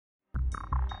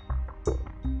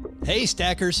Hey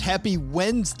Stackers, happy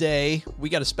Wednesday. We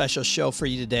got a special show for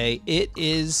you today. It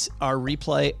is our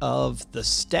replay of The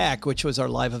Stack, which was our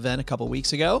live event a couple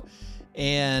weeks ago.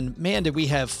 And man, did we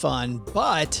have fun.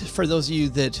 But for those of you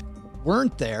that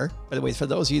weren't there, by the way, for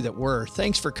those of you that were,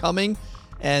 thanks for coming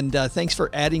and thanks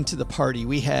for adding to the party.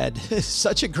 We had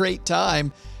such a great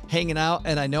time hanging out.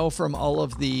 And I know from all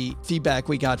of the feedback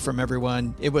we got from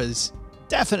everyone, it was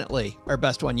definitely our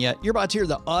best one yet. You're about to hear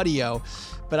the audio,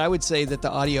 but I would say that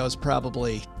the audio is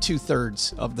probably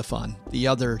 2/3 of the fun. The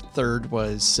other third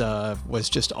was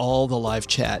just all the live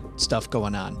chat stuff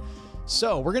going on.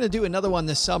 So we're going to do another one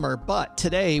this summer, but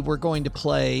today we're going to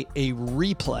play a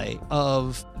replay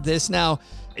of this. Now,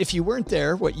 if you weren't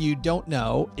there, what you don't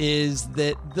know is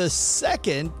that the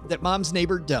second that Mom's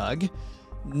neighbor Doug,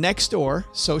 next door,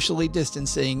 socially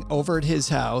distancing over at his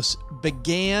house,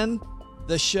 began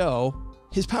the show,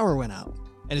 his power went out.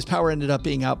 And his power ended up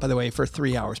being out, by the way, for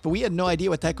 3 hours. But we had no idea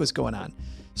what the heck was going on.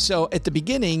 So at the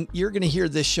beginning, you're going to hear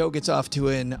this show gets off to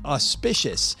an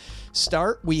auspicious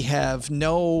start. We have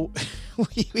no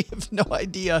we have no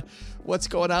idea what's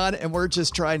going on, and we're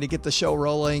just trying to get the show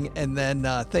rolling. And then,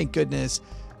 thank goodness,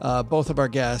 both of our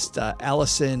guests,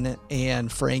 Allison and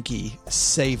Frankie,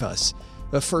 save us.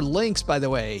 But for links, by the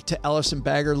way, to Allison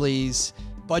Baggerly's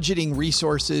budgeting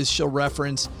resources she'll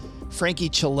reference, Frankie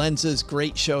Chalenza's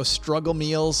great show, Struggle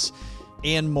Meals,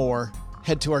 and more,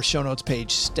 head to our show notes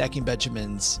page,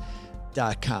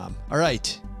 stackingbenjamins.com. All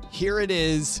right, here it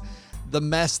is, the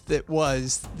mess that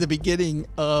was the beginning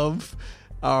of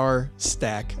our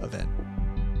Stack event.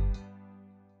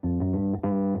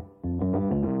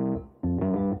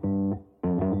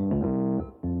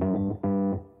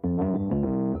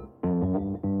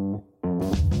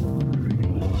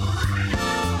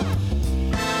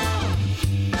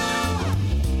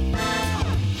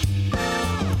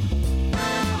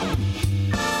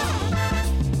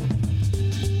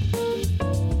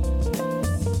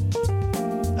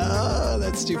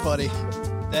 Too funny.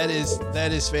 That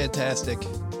is fantastic.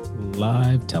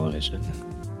 Live television.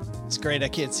 It's great. I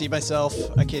can't see myself.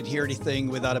 I can't hear anything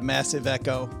without a massive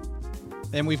echo.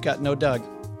 And we've got no Doug.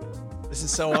 This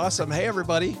is so awesome. Hey,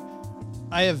 everybody.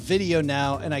 I have video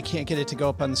now, and I can't get it to go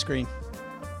up on the screen.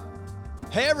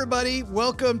 Hey, everybody.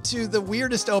 Welcome to the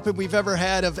weirdest open we've ever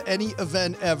had of any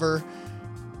event ever.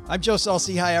 I'm Joe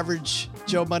Salsi, High Average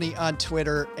Joe Money on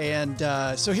Twitter. And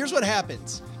so here's what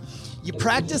happens. You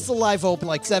practice the live open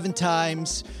like 7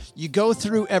 times. You go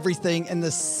through everything. And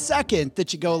the second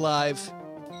that you go live,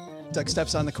 Doug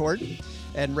steps on the court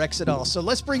and wrecks it all. So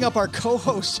let's bring up our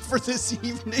co-host for this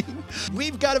evening.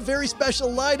 We've got a very special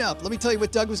lineup. Let me tell you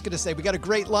what Doug was going to say. We got a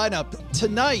great lineup.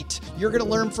 Tonight, you're going to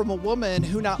learn from a woman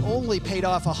who not only paid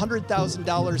off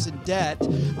 $100,000 in debt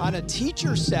on a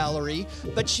teacher's salary,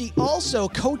 but she also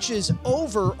coaches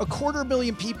over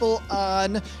 250,000 people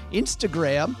on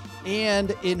Instagram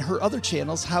and in her other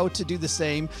channels how to do the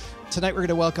same. Tonight, we're going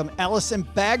to welcome Allison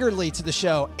Baggerly to the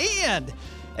show. And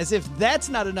as if that's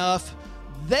not enough,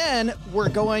 then we're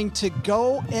going to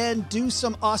go and do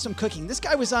some awesome cooking. This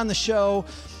guy was on the show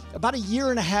about 1.5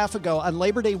 years ago on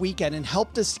Labor Day weekend and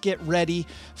helped us get ready.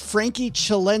 Frankie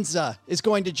Chalenza is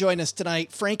going to join us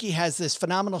tonight. Frankie has this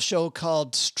phenomenal show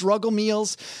called Struggle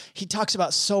Meals. He talks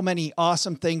about so many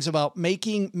awesome things about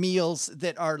making meals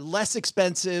that are less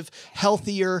expensive,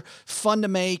 healthier, fun to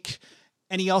make,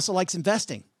 and he also likes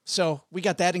investing. So we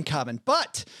got that in common.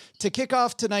 But to kick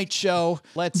off tonight's show,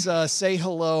 let's say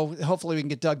hello. Hopefully we can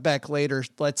get Doug back later.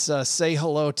 Let's say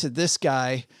hello to this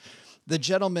guy, the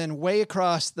gentleman way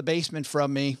across the basement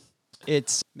from me.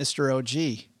 It's Mr.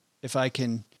 OG. If I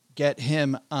can get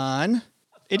him on.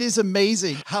 It is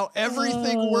amazing how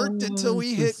everything worked until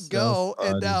we hit go,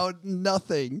 and now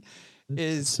nothing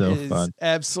is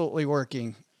absolutely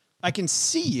working. I can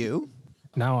see you.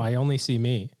 Now I only see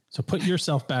me. So put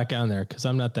yourself back on there because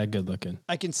I'm not that good looking.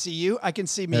 I can see you. I can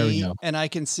see me, and I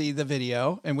can see the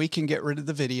video, and we can get rid of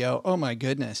the video. Oh my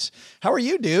goodness. How are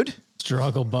you, dude?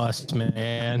 Struggle bust,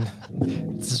 man.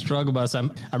 It's a struggle bust.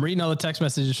 I'm reading all the text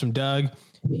messages from Doug.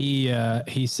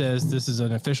 He says this is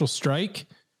an official strike.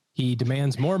 He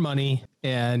demands more money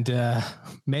and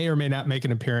may or may not make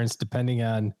an appearance depending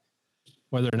on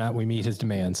whether or not we meet his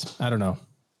demands. I don't know.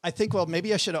 I think, well,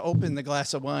 maybe I should have opened the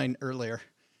glass of wine earlier.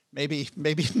 Maybe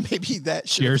that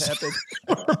should have happened.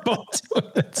 We're both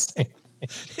doing the same.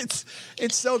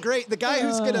 It's so great. The guy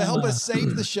who's going to help us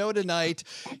save the show tonight,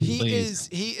 he is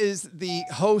the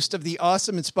host of the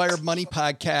Awesome Inspired Money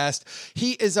podcast.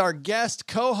 He is our guest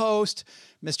co-host.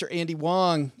 Mr. Andy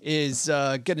Wong is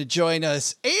going to join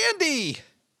us. Andy!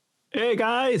 Hey,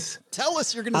 guys. Tell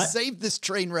us you're going to save this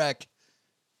train wreck.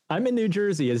 I'm in New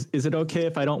Jersey. Is it okay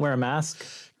if I don't wear a mask?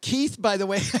 Keith, by the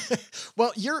way,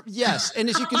 well, yes. And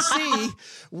as you can see,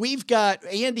 we've got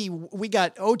Andy, we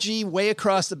got OG way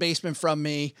across the basement from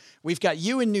me. We've got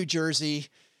you in New Jersey.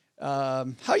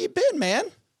 How you been, man?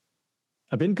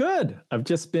 I've been good. I've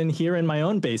just been here in my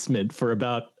own basement for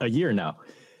about a year now.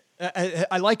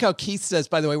 I like how Keith says,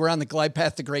 by the way, we're on the glide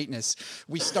path to greatness.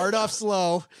 We start off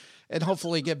slow and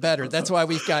hopefully get better. That's why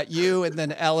we've got you and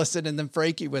then Allison and then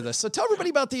Frankie with us. So tell everybody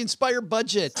about the Inspire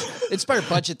Budget. Inspire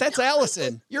Budget. That's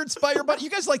Allison. You're Inspire Budget. You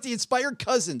guys like the Inspired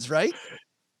cousins, right?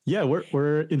 Yeah,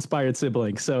 we're inspired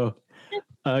siblings. So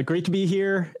great to be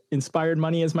here. Inspired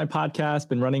Money is my podcast.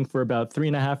 Been running for about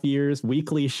 3.5 years.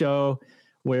 Weekly show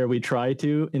where we try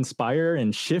to inspire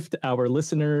and shift our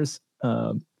listeners'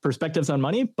 perspectives on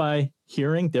money by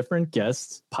hearing different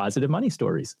guests' positive money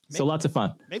stories. So lots of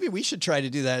fun. Maybe we should try to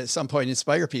do that at some point.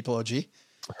 Inspire people, OG.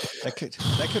 That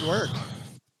could work.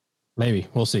 Maybe.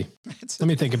 We'll see. Let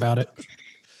me think about it.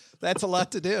 That's a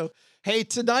lot to do. Hey,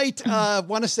 tonight,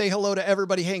 want to say hello to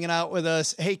everybody hanging out with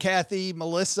us. Hey, Kathy,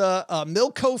 Melissa,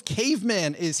 Mill Cove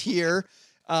Caveman is here.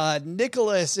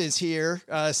 Nicholas is here,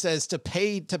 says to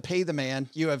pay the man.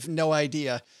 You have no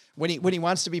idea when he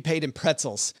wants to be paid in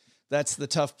pretzels. That's the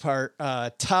tough part.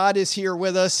 Todd is here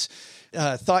with us.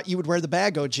 Thought you would wear the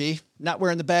bag, OG. Not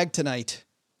wearing the bag tonight.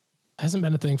 Hasn't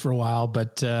been a thing for a while,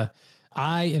 but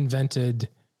I invented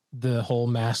the whole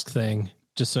mask thing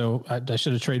just so I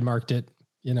should have trademarked it.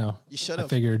 You know, you should have. I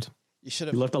figured you should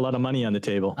have. You left a lot of money on the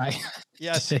table.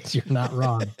 Yes, you're not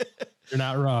wrong. You're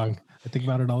not wrong. I think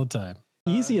about it all the time.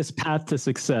 Easiest path to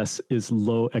success is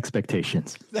low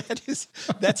expectations.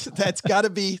 That's gotta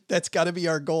be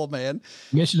our goal, man.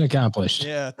 Mission accomplished.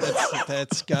 Yeah,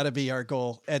 that's gotta be our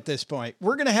goal at this point.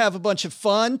 We're gonna have a bunch of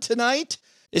fun tonight.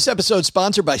 This episode is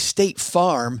sponsored by State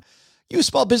Farm. You a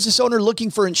small business owner looking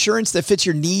for insurance that fits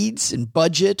your needs and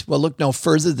budget? Well, look no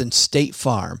further than State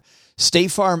Farm.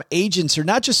 State Farm agents are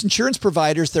not just insurance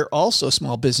providers, they're also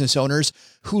small business owners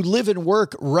who live and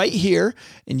work right here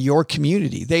in your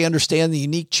community. They understand the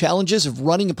unique challenges of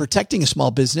running and protecting a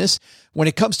small business. When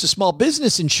it comes to small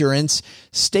business insurance,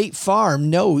 State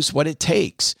Farm knows what it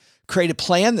takes. Create a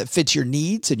plan that fits your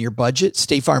needs and your budget.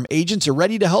 State Farm agents are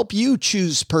ready to help you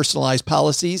choose personalized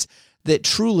policies that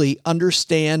truly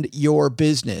understand your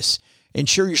business.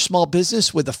 Insure your small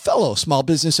business with a fellow small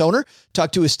business owner.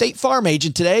 Talk to a State Farm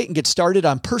agent today and get started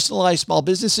on personalized small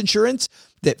business insurance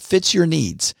that fits your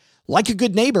needs. Like a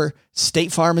good neighbor,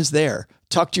 State Farm is there.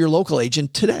 Talk to your local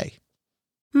agent today.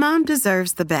 Mom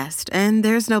deserves the best, and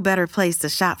there's no better place to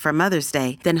shop for Mother's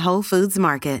Day than Whole Foods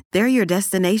Market. They're your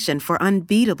destination for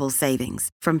unbeatable savings,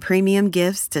 from premium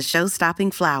gifts to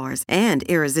show-stopping flowers and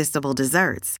irresistible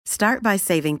desserts. Start by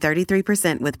saving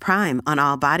 33% with Prime on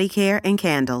all body care and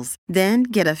candles. Then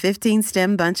get a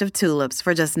 15-stem bunch of tulips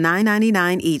for just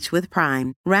 $9.99 each with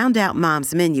Prime. Round out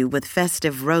Mom's menu with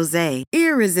festive rosé,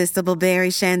 irresistible berry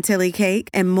chantilly cake,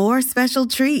 and more special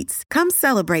treats. Come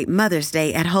celebrate Mother's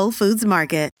Day at Whole Foods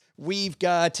Market. We've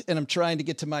got, and I'm trying to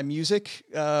get to my music.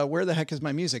 Where the heck is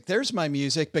my music? There's my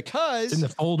music because it's in the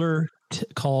folder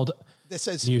called this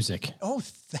says music. Oh,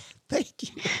 thank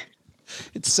you.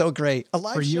 It's so great. A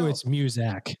live for you, show. it's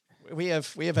Muzak. We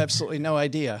have absolutely no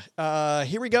idea.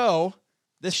 Here we go.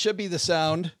 This should be the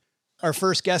sound. Our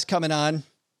first guest coming on.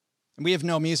 We have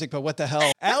no music, but what the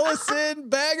hell? Allison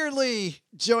Baggerly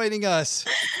joining us.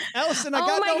 Allison, I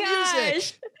got no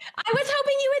music. I was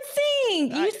hoping you would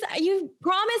sing. You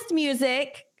promised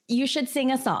music. You should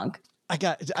sing a song. I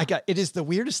got, it is the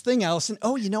weirdest thing, Allison.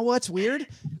 Oh, you know what's weird?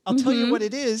 I'll tell you what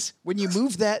it is. When you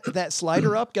move that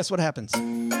slider up, guess what happens? Oh,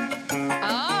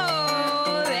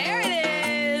 there it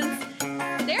is.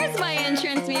 There's my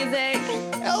entrance music.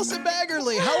 Allison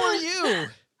Baggerly, how are you?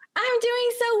 I'm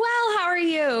doing so well. How are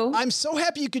you? I'm so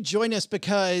happy you could join us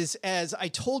because as I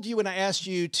told you when I asked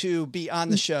you to be on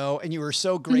the show and you were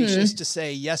so gracious to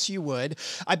say, yes, you would.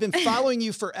 I've been following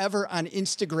you forever on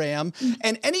Instagram,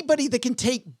 and anybody that can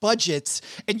take budgets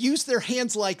and use their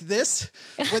hands like this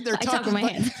when they're talking, talk with my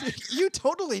hands. You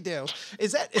totally do.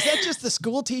 Is that just the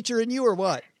school teacher in you or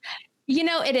what? You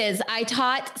know, it is. I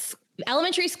taught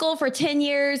elementary school for 10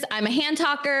 years. I'm a hand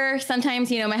talker. Sometimes,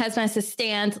 my husband has to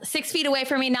stand 6 feet away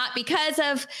from me, not because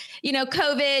of,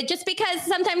 COVID, just because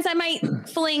sometimes I might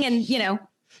fling and,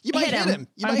 you might hit him.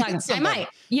 You might hit somebody. I might.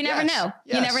 You never know.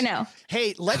 Yes. You never know.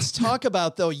 Hey, let's talk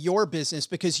about, though, your business,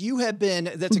 because you have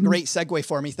been, that's a great segue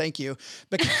for me. Thank you.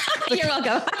 You're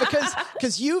welcome.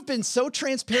 because you've been so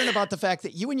transparent about the fact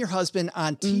that you and your husband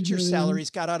on teacher salaries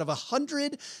got out of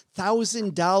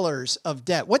 $100,000 of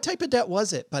debt. What type of debt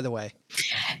was it, by the way?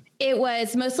 It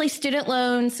was mostly student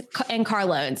loans and car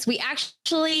loans. We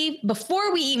actually,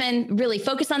 before we even really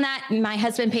focused on that, my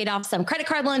husband paid off some credit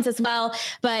card loans as well,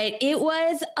 but it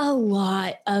was a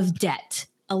lot of debt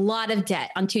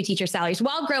on 2 teacher salaries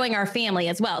while growing our family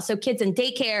as well. So kids in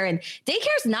daycare, and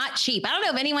daycare is not cheap. I don't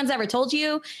know if anyone's ever told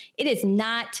you, it is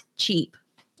not cheap.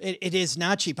 It is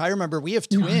not cheap. I remember we have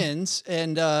twins,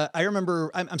 and I remember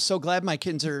I'm so glad my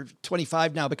kids are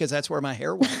 25 now because that's where my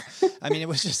hair went. I mean, it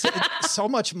was just so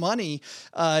much money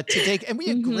to take, and we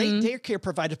had great daycare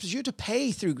providers because you had to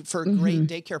pay for great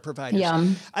daycare providers. Yeah.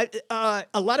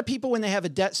 A lot of people, when they have a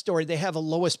debt story, they have a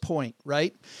lowest point,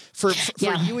 right? For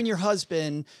you and your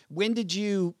husband, when did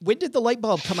the light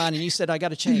bulb come on and you said, I got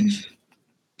to change?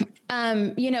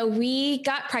 We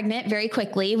got pregnant very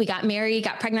quickly. We got married,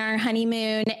 got pregnant on our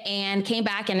honeymoon, and came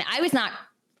back. And I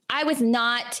was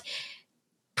not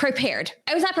prepared.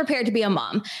 I was not prepared to be a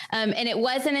mom. And it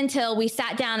wasn't until we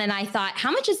sat down and I thought,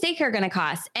 how much is daycare going to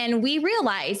cost? And we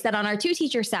realized that on our 2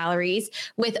 teacher salaries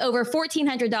with over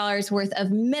 $1,400 worth of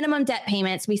minimum debt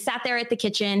payments, we sat there at the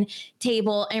kitchen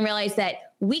table and realized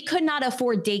that we could not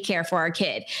afford daycare for our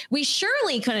kid. We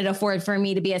surely couldn't afford for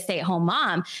me to be a stay-at-home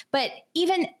mom, but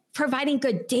even providing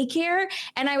good daycare.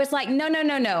 And I was like,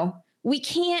 no. We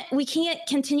can't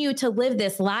continue to live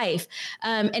this life.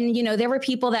 And there were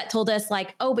people that told us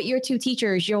like, oh, but you're 2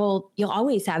 teachers, you'll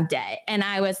always have debt. And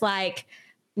I was like,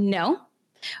 no,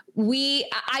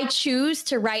 I choose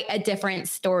to write a different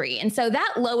story. And so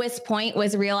that lowest point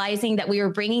was realizing that we were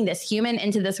bringing this human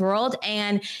into this world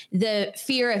and the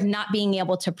fear of not being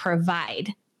able to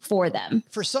provide for them.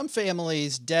 For some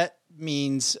families, debt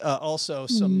means also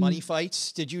some money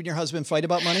fights. Did you and your husband fight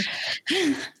about money?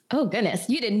 Oh, goodness.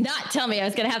 You did not tell me I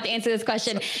was going to have to answer this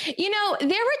question. There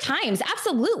were times.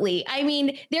 Absolutely. I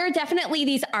mean, there are definitely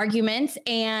these arguments,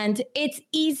 and it's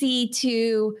easy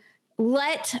to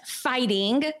let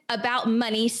fighting about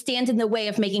money stand in the way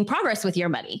of making progress with your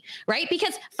money, right?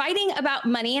 Because fighting about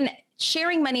money and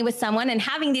sharing money with someone and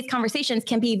having these conversations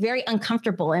can be very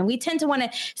uncomfortable. And we tend to want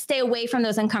to stay away from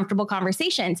those uncomfortable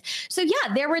conversations. So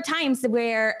yeah, there were times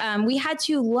where we had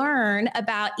to learn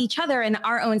about each other and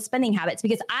our own spending habits,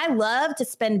 because I love to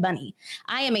spend money.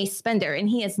 I am a spender and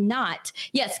he is not.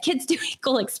 Yes, kids do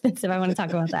equal expensive. I want to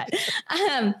talk about that.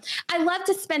 I love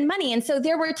to spend money. And so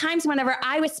there were times whenever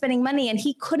I was spending money and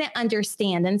he couldn't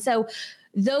understand. And so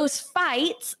those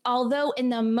fights, although in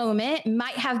the moment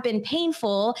might have been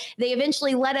painful, they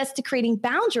eventually led us to creating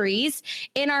boundaries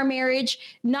in our marriage,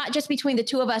 not just between the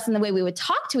 2 of us and the way we would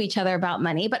talk to each other about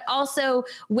money, but also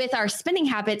with our spending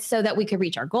habits so that we could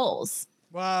reach our goals.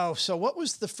 Wow. So what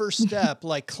was the first step,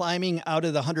 like climbing out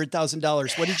of the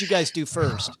 $100,000? What did you guys do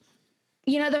first?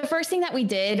 The first thing that we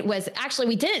did was actually,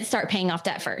 we didn't start paying off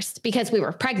debt first because we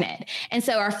were pregnant. And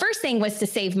so our first thing was to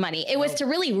save money. It was to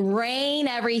really rein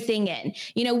everything in.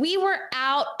 We were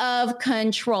out of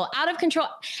control.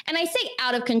 And I say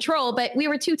out of control, but we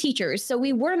were 2 teachers. So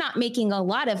we were not making a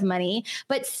lot of money,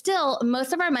 but still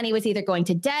most of our money was either going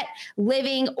to debt,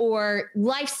 living, or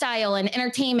lifestyle and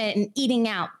entertainment and eating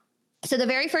out. So the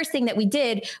very first thing that we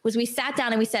did was we sat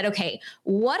down and we said, okay,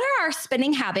 what are our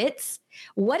spending habits?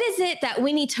 What is it that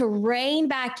we need to rein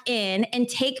back in and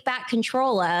take back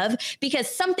control of? Because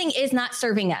something is not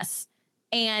serving us.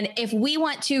 And if we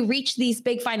want to reach these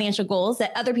big financial goals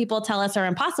that other people tell us are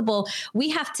impossible, we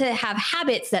have to have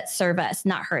habits that serve us,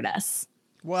 not hurt us.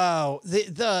 Wow.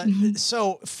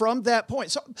 So from that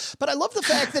point, but I love the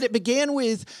fact that it began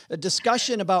with a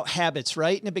discussion about habits,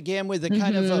 right? And it began with a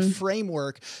kind of a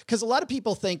framework, because a lot of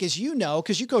people think, as you know,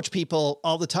 because you coach people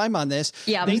all the time on this,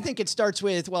 they think it starts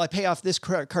with, well, I pay off this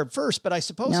card first, but I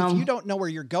suppose if you don't know where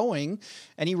you're going,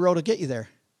 any road will get you there.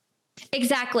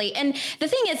 Exactly. And the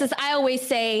thing is I always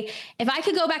say, if I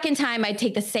could go back in time, I'd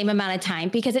take the same amount of time,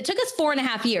 because it took us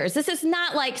 4.5 years. This is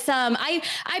not like I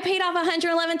paid off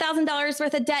 $111,000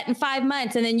 worth of debt in 5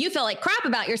 months. And then you feel like crap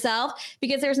about yourself,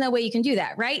 because there's no way you can do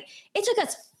that. Right. It took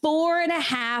us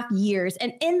 4.5 years.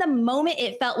 And in the moment,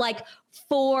 it felt like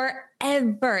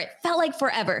forever. It felt like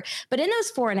forever. But in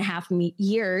those 4.5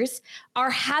 years,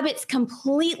 our habits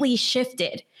completely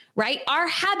shifted. Right? Our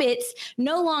habits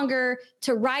no longer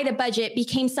to write a budget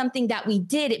became something that we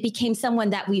did. It became someone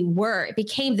that we were. It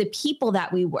became the people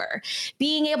that we were.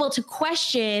 Being able to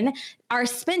question our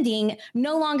spending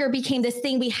no longer became this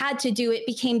thing we had to do. It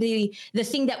became the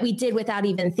thing that we did without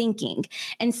even thinking.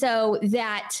 And so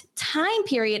that time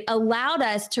period allowed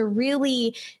us to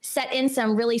really set in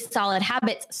some really solid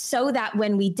habits so that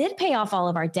when we did pay off all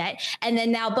of our debt, and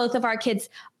then now both of our kids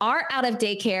are out of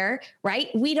daycare, right?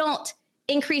 We don't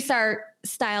increase our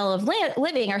style of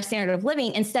living, our standard of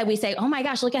living. Instead, we say, oh my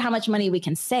gosh, look at how much money we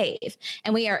can save.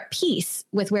 And we are at peace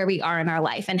with where we are in our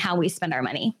life and how we spend our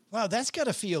money. Wow, that's got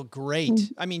to feel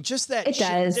great. I mean, just that,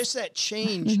 just that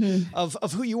change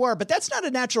of who you are. But that's not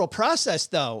a natural process,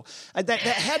 though. That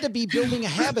had to be building a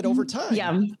habit over time.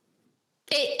 Yeah.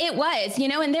 It was,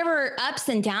 and there were ups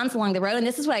and downs along the road. And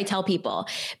this is what I tell people.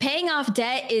 Paying off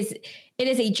debt is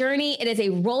a journey. It is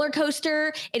a roller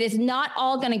coaster. It is not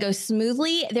all going to go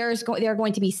smoothly. There are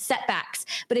going to be setbacks.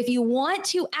 But if you want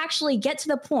to actually get to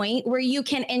the point where you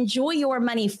can enjoy your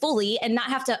money fully and not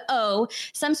have to owe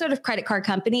some sort of credit card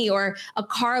company or a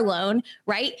car loan,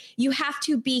 right? You have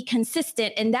to be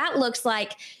consistent. And that looks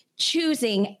like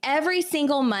choosing every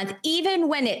single month, even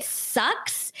when it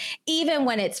sucks, even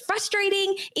when it's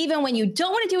frustrating, even when you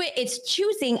don't want to do it, it's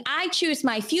choosing. I choose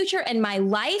my future and my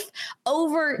life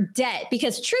over debt.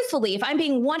 Because truthfully, if I'm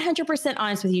being 100%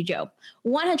 honest with you, Joe,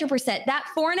 100%, that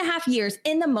 4.5 years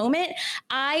in the moment,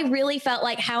 I really felt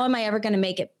like, how am I ever going to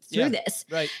make it through this?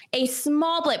 Right. A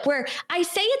small blip where I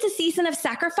say it's a season of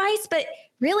sacrifice, but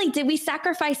really, did we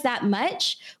sacrifice that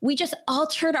much? We just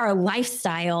altered our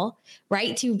lifestyle,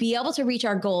 right, to be able to reach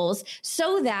our goals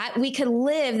so that we could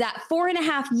live that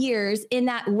 4.5 years in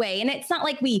that way. And it's not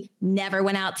like we never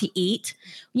went out to eat.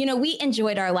 We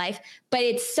enjoyed our life, but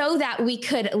it's so that we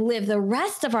could live the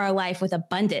rest of our life with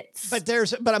abundance.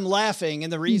 But I'm laughing.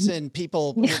 And the reason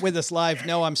people with us live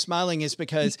know I'm smiling is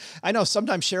because I know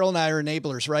sometimes Cheryl and I are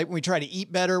enablers, right? When we try to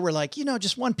eat better, we're like,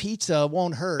 just one pizza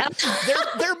won't hurt.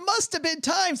 There must have been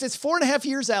times. It's 4.5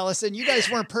 years, Allison. You guys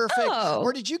weren't perfect.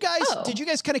 Or did you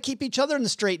guys kind of keep each other in the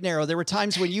straight and narrow? There were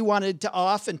times when you wanted to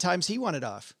off and times he wanted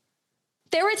off.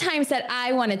 There were times that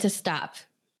I wanted to stop.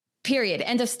 Period.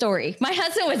 End of story. My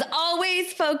husband was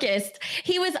always focused.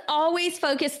 He was always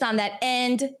focused on that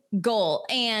end goal.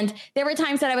 And there were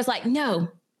times that I was like, no,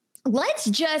 I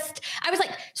was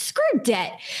like, screw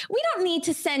debt. We don't need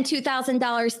to send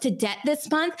 $2,000 to debt this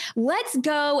month. Let's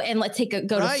go and let's go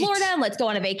to Florida and let's go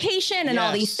on a vacation and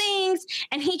all these things.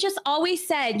 And he just always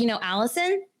said,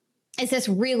 Allison, is this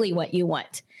really what you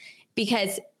want?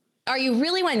 Because are you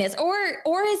really wanting this?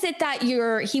 Or is it that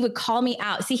he would call me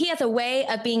out? See, he has a way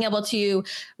of being able to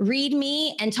read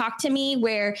me and talk to me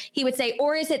where he would say,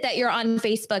 or is it that you're on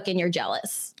Facebook and you're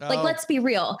jealous? Oh. Like, let's be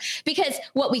real. Because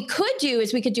what we could do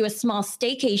is we could do a small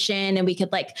staycation and we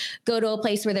could go to a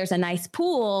place where there's a nice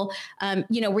pool,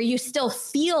 where you still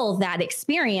feel that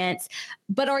experience.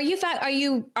 But are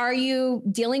you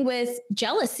dealing with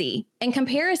jealousy and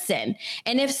comparison?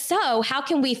 And if so, how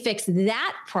can we fix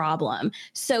that problem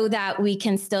so that we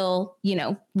can still,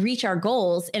 reach our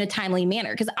goals in a timely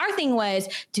manner? Because our thing was,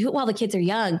 do it while the kids are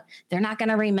young. They're not going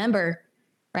to remember,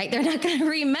 right? They're not going to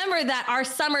remember that our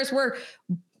summers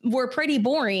were pretty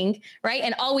boring, right?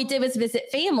 And all we did was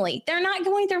visit family. They're not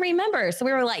going to remember. So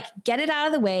we were like, get it out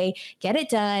of the way, get it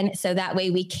done. So that way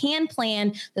we can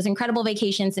plan those incredible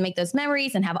vacations and make those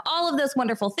memories and have all of those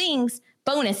wonderful things,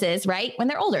 bonuses, right? When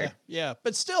they're older. Yeah.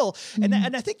 But still, and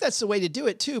I think that's the way to do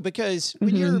it too, because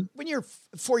when you're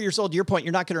 4 years old, to your point,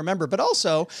 you're not going to remember, but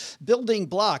also building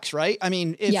blocks, right? I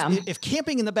mean, if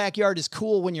camping in the backyard is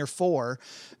cool when you're 4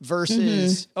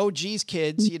 versus, OG's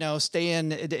kids,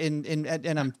 staying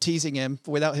and I'm teasing him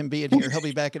without him being here. He'll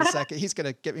be back in a second. He's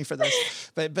going to get me for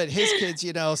this, but his kids,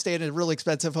 staying in a really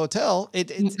expensive hotel.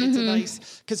 It's a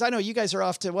nice, cause I know you guys are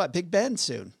off to Big Bend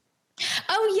soon.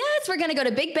 Oh, yes. We're going to go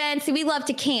to Big Bend. See, we love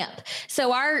to camp.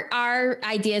 So our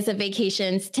ideas of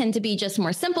vacations tend to be just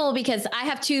more simple because I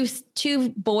have two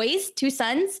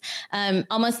sons,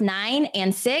 almost 9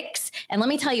 and 6. And let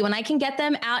me tell you, when I can get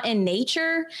them out in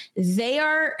nature, they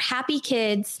are happy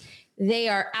kids. They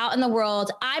are out in the world.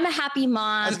 I'm a happy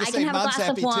mom. I can have a glass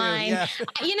of wine. Yeah.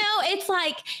 It's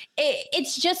like,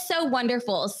 it's just so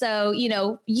wonderful. So,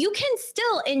 you can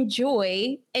still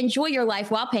enjoy your life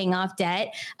while paying off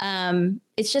debt.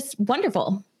 It's just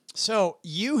wonderful. So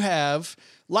you have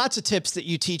lots of tips that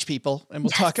you teach people, and we'll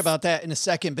talk about that in a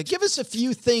second, but give us a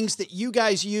few things that you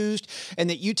guys used and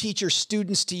that you teach your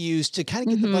students to use to kind of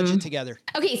get the budget together.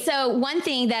 Okay. So one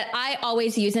thing that I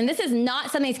always use, and this is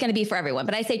not something that's going to be for everyone,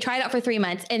 but I say try it out for 3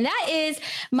 months, and that is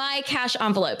my cash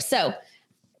envelope. So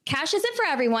cash isn't for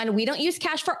everyone. We don't use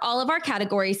cash for all of our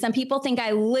categories. Some people think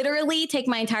I literally take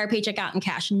my entire paycheck out in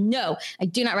cash. No, I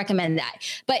do not recommend that.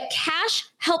 But cash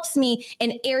helps me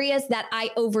in areas that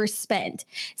I overspend,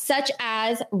 such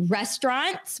as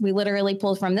restaurants. We literally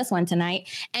pulled from this one tonight,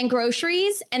 and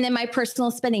groceries, and then my personal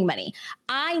spending money.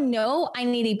 I know I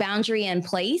need a boundary in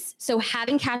place. So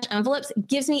having cash envelopes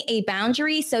gives me a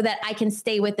boundary so that I can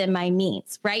stay within my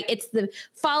means, right?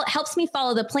 Helps me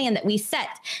follow the plan that we set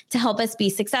to help us be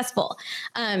successful.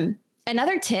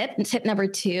 Another tip number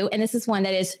 2, and this is one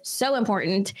that is so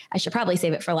important. I should probably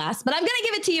save it for last, but I'm going to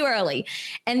give it to you early.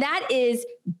 And that is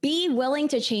be willing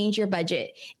to change your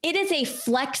budget. It is a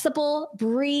flexible,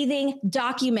 breathing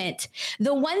document.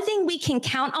 The one thing we can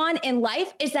count on in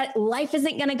life is that life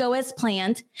isn't going to go as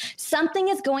planned. Something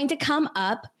is going to come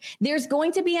up. There's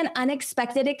going to be an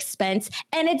unexpected expense,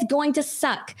 and it's going to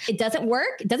suck. It doesn't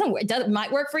work. It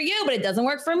might work for you, but it doesn't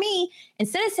work for me.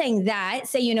 Instead of saying that,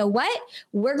 say, you know what?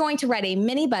 We're going to write a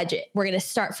mini budget. We're going to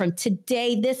start from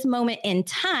today, this moment in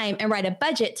time, and write a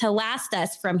budget to last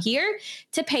us from here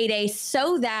to payday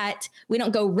so that we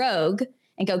don't go rogue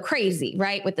and go crazy,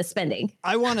 right, with the spending.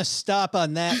 I want to stop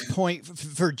on that point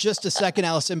for just a second,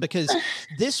 Allison, because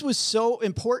this was so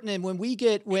important. And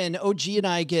when OG and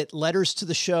I get letters to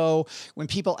the show, when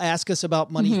people ask us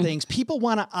about money things, people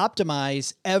want to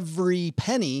optimize every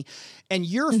penny. And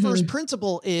your first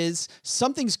principle is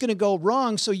something's going to go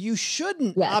wrong, so you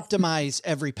shouldn't optimize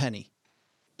every penny.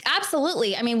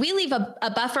 Absolutely. I mean, we leave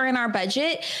a buffer in our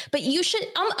budget, but you should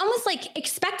almost like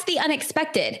expect the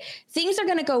unexpected. Things are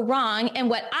going to go wrong. And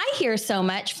what I hear so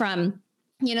much from,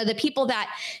 the people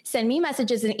that send me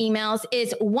messages and emails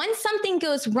is once something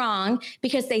goes wrong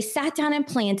because they sat down and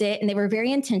planned it and they were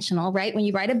very intentional, right? When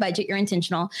you write a budget, you're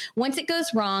intentional. Once it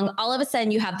goes wrong, all of a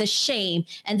sudden you have the shame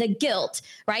and the guilt,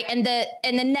 right? And the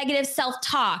negative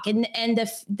self-talk and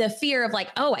the fear of like,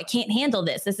 oh, I can't handle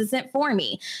this. This isn't for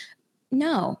me.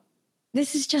 No,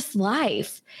 this is just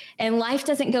life, and life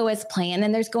doesn't go as planned,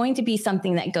 and there's going to be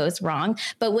something that goes wrong.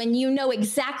 But when you know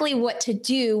exactly what to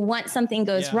do once something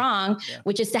goes wrong,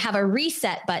 which is to have a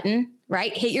reset button,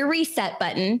 right? Hit your reset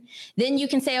button. Then you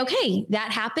can say, okay,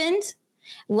 that happened.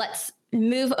 Let's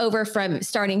move over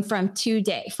starting from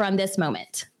today, from this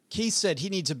moment. Keith said he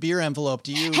needs a beer envelope.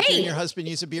 Do you and your husband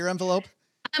use a beer envelope?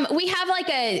 We have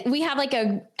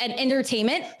an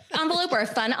entertainment envelope or a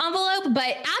fun envelope,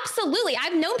 but absolutely.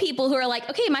 I've known people who are like,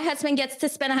 okay, my husband gets to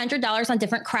spend $100 on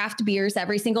different craft beers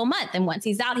every single month. And once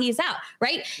he's out,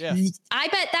 right? Yeah. I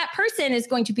bet that person is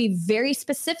going to be very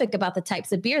specific about the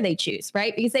types of beer they choose,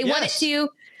 right? Because they want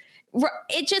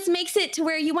it just makes it to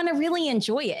where you want to really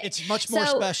enjoy it. It's much more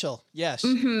special. Yes.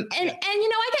 And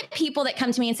I get people that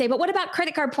come to me and say, but what about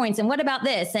credit card points? And what about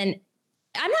this? And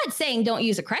I'm not saying don't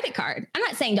use a credit card. I'm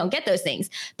not saying don't get those things.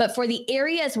 But for the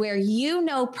areas where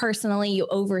personally you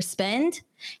overspend,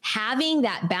 having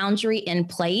that boundary in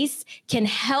place can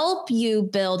help you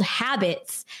build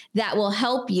habits that will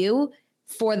help you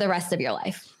for the rest of your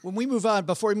life.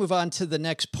 Before we move on to the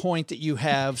next point that you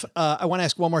have, I want to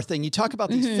ask one more thing. You talk about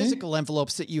these physical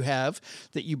envelopes that you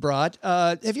brought.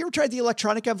 Have you ever tried the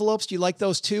electronic envelopes? Do you like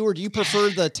those too, or do you prefer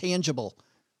the tangible?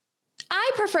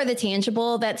 I prefer the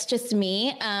tangible. That's just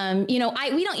me. We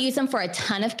don't use them for a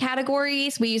ton of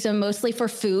categories. We use them mostly for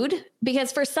food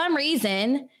because for some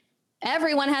reason,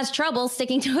 everyone has trouble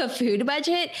sticking to a food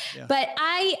budget. Yeah. But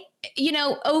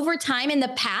over time in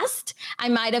the past, I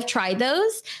might have tried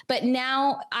those, but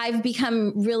now I've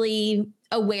become really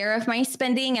aware of my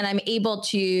spending and I'm able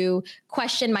to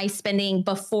question my spending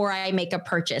before I make a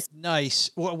purchase.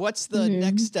 Nice. Well, what's the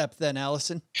next step then,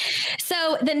 Allison?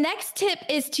 So the next tip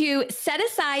is to set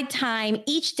aside time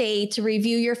each day to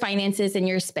review your finances and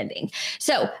your spending.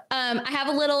 So I have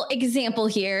a little example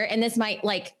here, and this might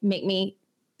make me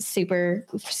super,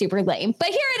 super lame, but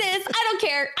here it is. I don't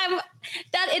care.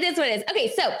 It is what it is.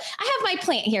 Okay. So I have my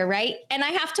plant here, right? And I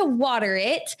have to water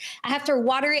it. I have to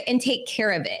water it and take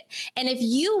care of it. And if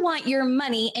you want your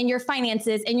money and your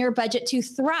finances and your budget to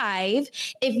thrive,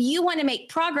 if you want to make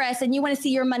progress and you want to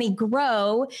see your money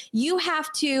grow, you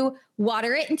have to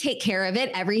water it and take care of it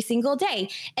every single day.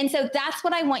 And so that's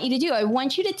what I want you to do. I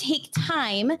want you to take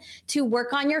time to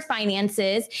work on your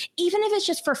finances, even if it's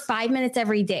just for 5 minutes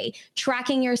every day,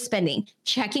 tracking your spending,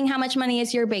 checking how much money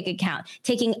is your bank account,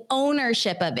 taking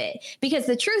ownership of it. Because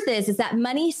the truth is that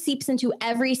money seeps into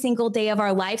every single day of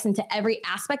our lives, into every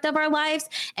aspect of our lives.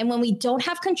 And when we don't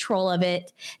have control of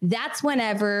it, that's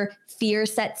whenever fear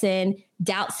sets in,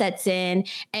 doubt sets in,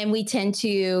 and we tend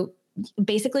to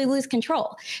basically lose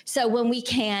control. So when we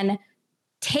can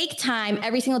take time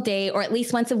every single day, or at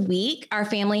least once a week, our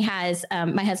family has,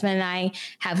 my husband and I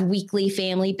have weekly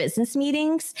family business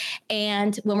meetings.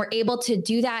 And when we're able to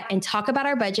do that and talk about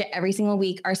our budget every single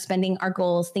week, our spending, our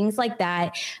goals, things like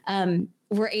that,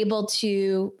 we're able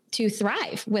to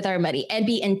thrive with our money and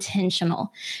be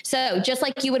intentional. So just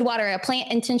like you would water a plant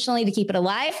intentionally to keep it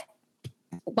alive,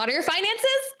 water your finances.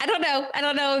 I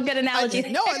don't know a good analogy.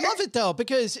 No, I love it though,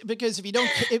 because if you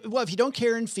don't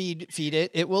care and feed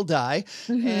it will die.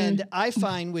 Mm-hmm. And I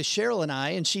find with Cheryl and I,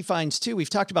 and she finds too, we've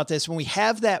talked about this, when we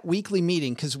have that weekly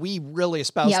meeting, because we really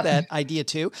espouse that idea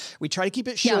too. We try to keep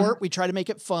it short. We try to make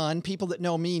it fun. People that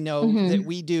know me know that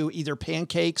we do either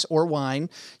pancakes or wine.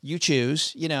 You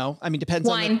choose, depends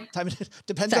wine. on the time,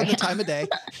 on the time of day.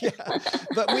 Yeah.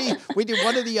 But we do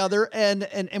one or the other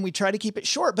and we try to keep it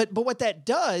short. But what that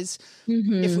does,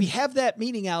 if we have that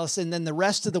meeting, Allison, then the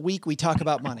rest of the week we talk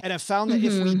about money. And I've found that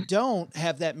if we don't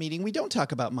have that meeting, we don't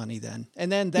talk about money then.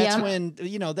 And then that's when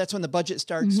the budget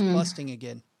starts busting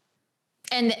again.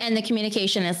 And the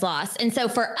communication is lost. And so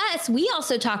for us, we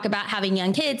also talk about having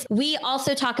young kids. We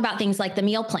also talk about things like the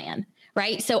meal plan.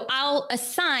 Right. So I'll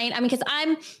assign, because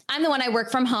I'm the one, I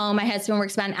work from home. My husband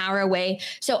works about an hour away.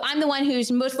 So I'm the one who's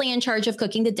mostly in charge of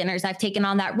cooking the dinners. I've taken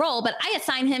on that role, but I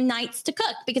assign him nights to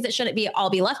cook because it shouldn't all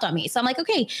be left on me. So I'm like,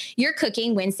 okay, you're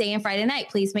cooking Wednesday and Friday night.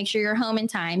 Please make sure you're home in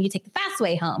time. You take the fast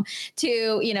way home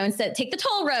to, instead take the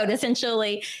toll road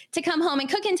essentially to come home and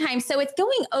cook in time. So it's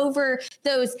going over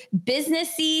those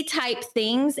businessy type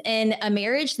things in a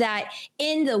marriage that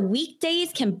in the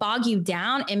weekdays can bog you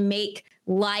down and make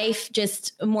life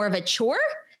just more of a chore,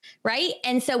 right?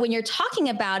 And so when you're talking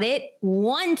about it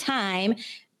one time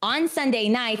on Sunday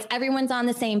nights, everyone's on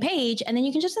the same page, and then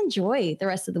you can just enjoy the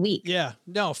rest of the week. Yeah,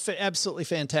 no, absolutely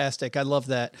fantastic. I love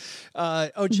that.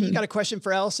 OG, you got a question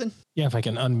for Allison? Yeah, if I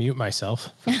can unmute myself.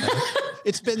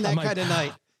 It's been that kind of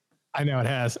night. I know it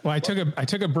has. Well, I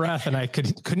took a breath and I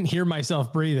couldn't hear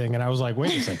myself breathing, and I was like,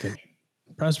 wait a second,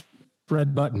 press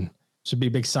red button. Should be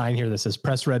a big sign here that says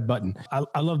press red button.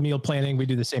 I love meal planning. We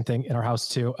do the same thing in our house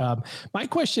too. My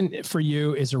question for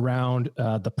you is around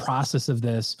the process of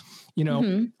this.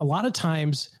 A lot of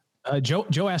times,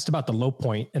 Joe asked about the low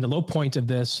point, and the low point of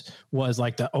this was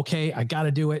like okay, I got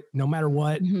to do it no matter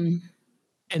what. Mm-hmm.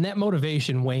 And that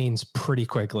motivation wanes pretty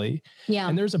quickly. Yeah.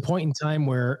 And there's a point in time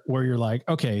where you're like,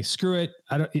 okay, screw it.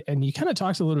 And you kind of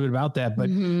talked a little bit about that,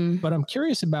 but I'm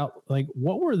curious about like,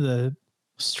 what were the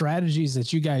strategies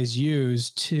that you guys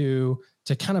use to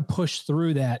kind of push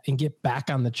through that and get back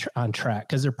on track?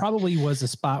 Because there probably was a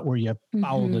spot where you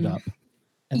fouled it up.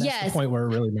 And that's the point where it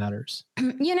really matters.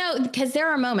 Because there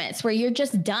are moments where you're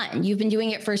just done. You've been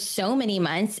doing it for so many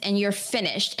months and you're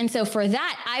finished. And so for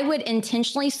that, I would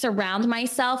intentionally surround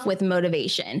myself with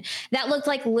motivation. That looked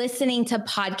like listening to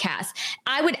podcasts.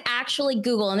 I would actually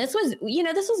Google, and this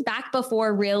was back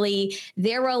before really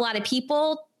there were a lot of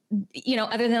people,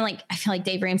 other than like, I feel like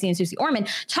Dave Ramsey and Susie Orman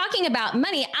talking about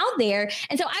money out there.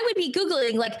 And so I would be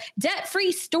Googling like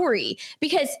debt-free story,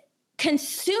 because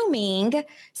consuming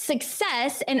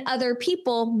success and other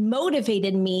people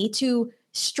motivated me to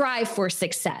strive for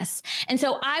success. And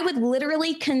so I would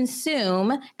literally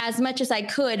consume as much as I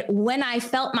could when I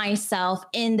felt myself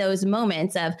in those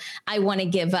moments of, I want to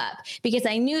give up, because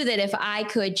I knew that if I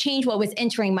could change what was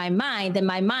entering my mind, then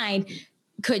my mind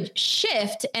could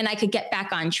shift and I could get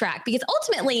back on track. Because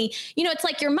ultimately, it's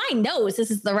like your mind knows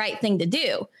this is the right thing to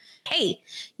do. Hey,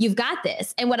 you've got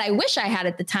this. And what I wish I had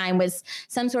at the time was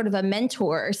some sort of a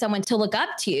mentor or someone to look up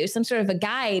to, some sort of a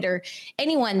guide or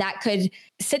anyone that could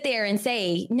sit there and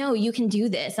say, no, you can do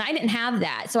this. And I didn't have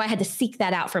that. So I had to seek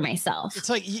that out for myself. It's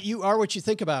like you are what you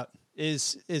think about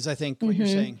is I think what you're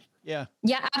saying. Yeah.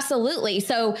 Yeah, absolutely.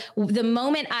 So the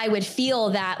moment I would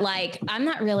feel that like, I'm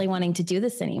not really wanting to do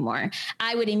this anymore,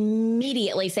 I would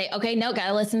immediately say, okay, no, got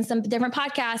to listen to some different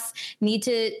podcasts, need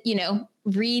to,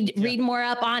 read more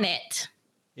up on it.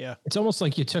 Yeah. It's almost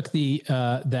like you took the,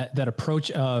 that approach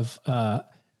of,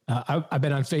 I've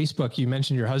been on Facebook. You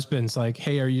mentioned your husband's like,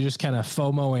 hey, are you just kind of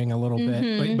FOMOing a little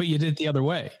bit? But you did it the other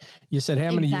way. You said, hey,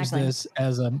 I'm going to use this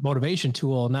as a motivation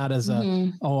tool, not as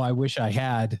I wish I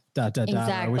had ...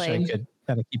 I wish I could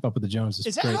kind of keep up with the Joneses.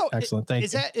 Is that great. Excellent.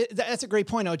 Thank you. That's a great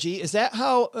point, OG. Is that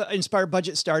how Inspired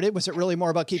Budget started? Was it really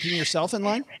more about keeping yourself in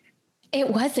line? It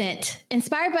wasn't.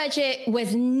 Inspired Budget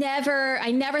was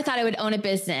I never thought I would own a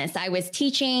business. I was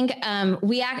teaching.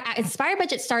 Inspired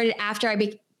Budget started after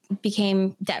I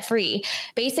became debt-free.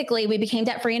 Basically, we became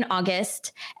debt-free in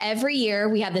August. Every year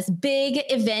we have this big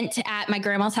event at my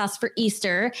grandma's house for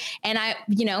Easter. And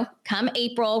come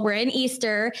April, we're in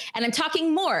Easter and I'm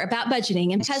talking more about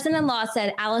budgeting. And cousin-in-law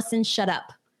said, Allison, shut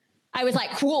up. I was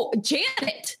like, whoa,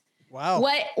 Janet. Wow.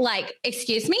 What? Like,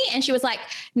 excuse me? And she was like,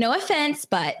 no offense,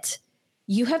 but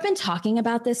you have been talking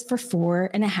about this for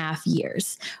 4.5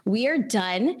 years. We are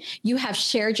done. You have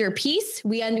shared your piece.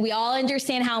 We all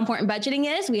understand how important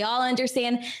budgeting is. We all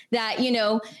understand that,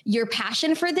 your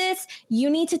passion for this. You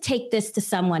need to take this to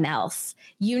someone else.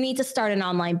 You need to start an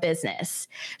online business.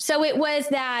 So it was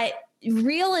that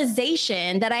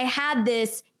realization that I had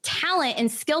this talent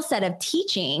and skill set of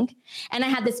teaching, and I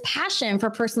had this passion for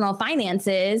personal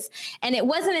finances. And it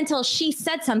wasn't until she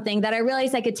said something that I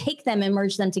realized I could take them and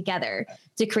merge them together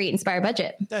to create Inspired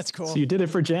Budget. That's cool. So you did it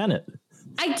for Janet.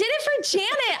 I did it for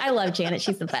Janet. I love Janet.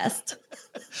 She's the best.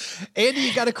 Andy,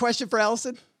 you got a question for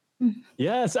Allison?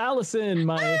 Yes, Allison,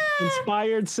 my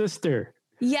inspired sister.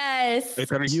 Yes.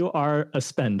 You are a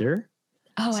spender.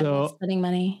 Oh, I love spending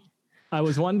money. I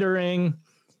was wondering,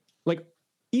 like,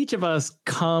 each of us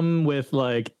come with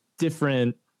like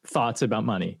different thoughts about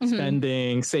money,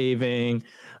 spending, saving.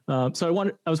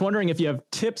 So I was wondering if you have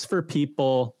tips for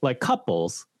people like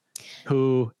couples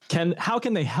how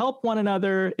can they help one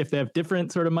another if they have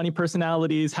different sort of money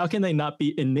personalities? How can they not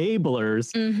be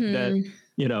enablers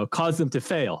that, cause them to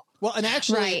fail? Well, and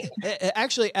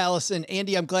actually, Allison,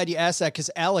 Andy, I'm glad you asked that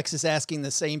because Alex is asking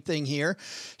the same thing here.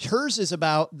 Hers is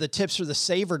about the tips for the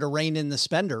saver to rein in the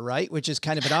spender, right? Which is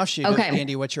kind of an offshoot of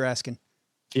Andy, what you're asking.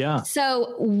 Yeah.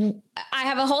 So I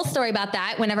have a whole story about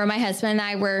that. Whenever my husband and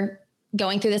I were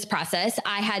going through this process,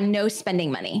 I had no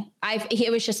spending money.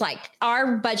 It was just like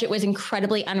our budget was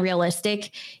incredibly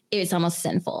unrealistic. It was almost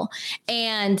sinful.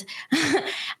 And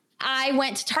I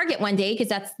went to Target one day because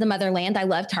that's the motherland. I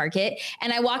love Target.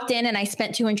 And I walked in and I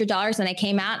spent $200 and I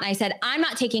came out and I said, I'm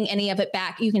not taking any of it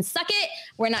back. You can suck it.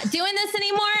 We're not doing this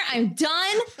anymore. I'm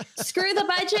done. Screw the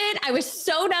budget. I was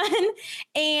so done.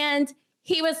 And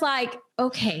he was like,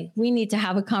 okay, we need to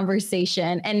have a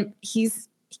conversation. And he's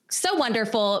so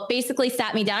wonderful, basically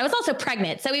sat me down. I was also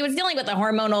pregnant. So he was dealing with a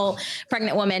hormonal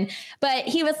pregnant woman, but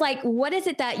he was like, what is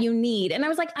it that you need? And I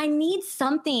was like, I need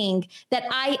something that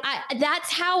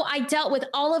that's how I dealt with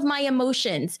all of my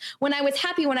emotions. When I was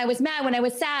happy, when I was mad, when I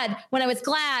was sad, when I was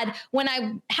glad, when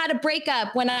I had a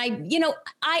breakup, when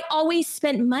I always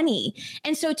spent money.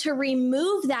 And so to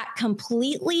remove that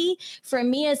completely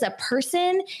from me as a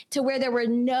person to where there were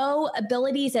no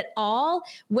abilities at all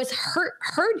was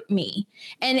hurt me.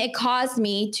 And it caused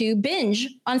me to binge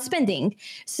on spending.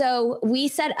 So we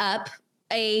set up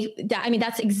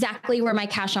that's exactly where my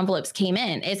cash envelopes came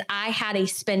in, is I had a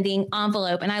spending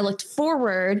envelope and I looked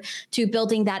forward to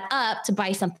building that up to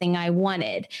buy something I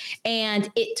wanted. And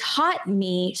it taught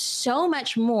me so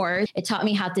much more. It taught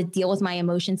me how to deal with my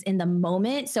emotions in the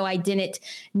moment. So I didn't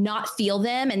not feel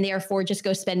them and therefore just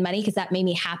go spend money because that made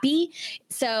me happy.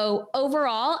 So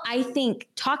overall, I think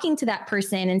talking to that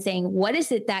person and saying, what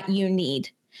is it that you need?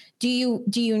 Do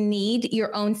you need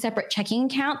your own separate checking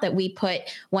account that we put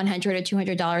 $100 or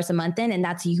 $200 a month in and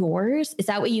that's yours? Is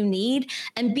that what you need?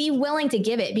 And be willing to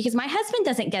give it, because my husband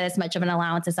doesn't get as much of an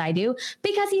allowance as I do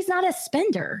because he's not a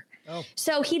spender. Oh.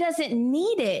 So he doesn't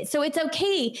need it. So it's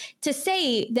okay to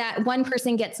say that one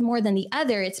person gets more than the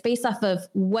other. It's based off of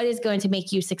what is going to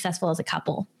make you successful as a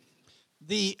couple.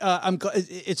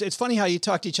 It's funny how you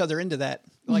talked each other into that.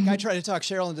 Like I try to talk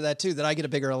Cheryl into that too, that I get a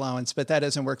bigger allowance, but that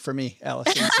doesn't work for me,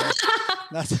 Allison.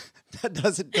 So that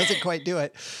doesn't quite do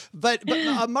it. But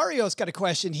Mario's got a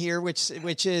question here, which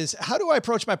is, how do I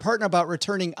approach my partner about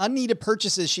returning unneeded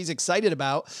purchases she's excited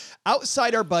about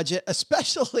outside our budget,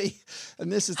 especially,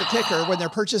 and this is the kicker, when they're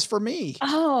purchased for me?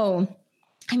 Oh,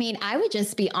 I mean, I would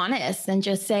just be honest and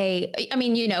just say,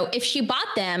 if she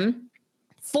bought them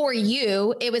for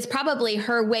you, it was probably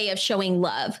her way of showing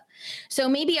love. So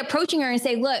maybe approaching her and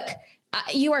say, look,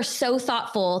 you are so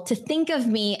thoughtful to think of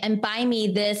me and buy me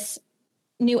this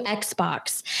new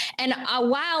Xbox. And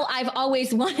while I've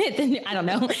always wanted the new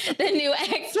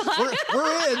Xbox.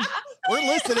 We're in. We're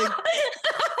listening.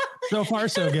 So far,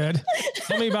 so good.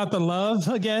 Tell me about the love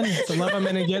again. The love I'm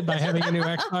going to get by having a new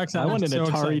Xbox. I want an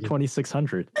Atari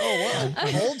 2600. Oh, wow.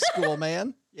 Old school,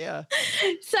 man. Yeah.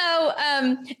 So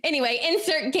anyway,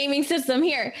 insert gaming system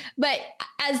here. But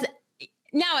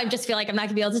now I just feel like I'm not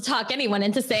gonna be able to talk anyone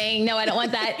into saying, no, I don't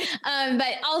want that.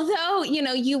 But although,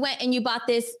 you went and you bought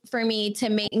this for me to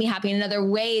make me happy, another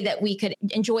way that we could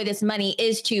enjoy this money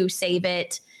is to save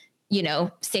it,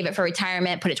 save it for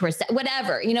retirement, put it towards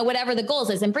whatever the goals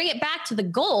is, and bring it back to the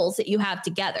goals that you have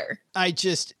together.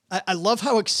 I love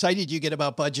how excited you get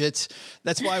about budgets.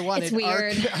 That's why I wanted. It's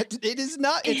weird. It is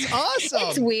not. It's awesome.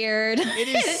 It's weird. It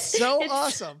is so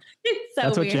awesome. It's so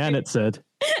That's what weird. Janet said.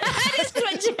 That is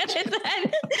what Janet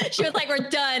said. She was like, we're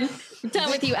done. We're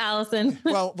done with you, Allison.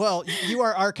 Well, you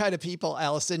are our kind of people,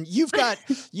 Allison. You've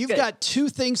got two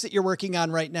things that you're working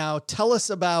on right now. Tell us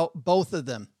about both of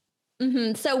them.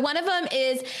 So one of them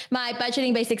is my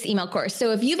budgeting basics email course.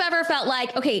 So if you've ever felt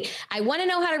like, okay, I want to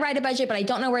know how to write a budget, but I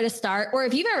don't know where to start, or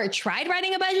if you've ever tried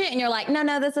writing a budget and you're like,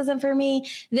 no, this isn't for me,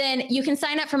 then you can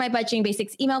sign up for my budgeting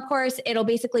basics email course. It'll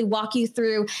basically walk you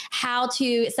through how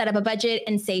to set up a budget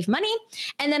and save money.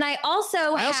 And then I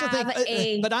also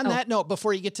think, but on that note,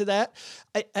 before you get to that,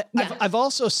 I've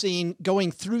also seen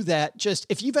going through that, just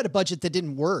if you've had a budget that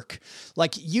didn't work,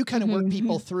 like you kind of work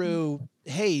people through,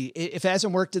 hey, if it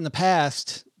hasn't worked in the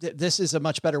past, this is a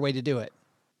much better way to do it.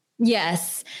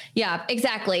 Yes. Yeah,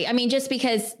 exactly. I mean, just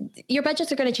because your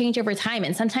budgets are going to change over time,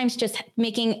 and sometimes just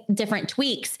making different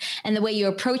tweaks and the way you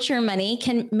approach your money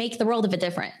can make the world of a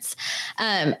difference.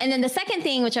 And then the second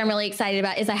thing, which I'm really excited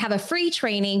about, is I have a free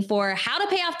training for how to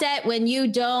pay off debt when you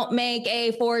don't make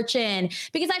a fortune,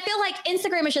 because I feel like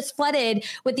Instagram is just flooded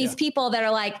with these people that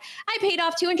are like, I paid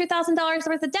off $200,000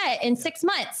 worth of debt in 6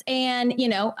 months. And,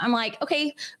 I'm like,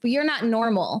 okay, but you're not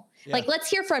normal. Yeah. Like, let's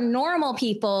hear from normal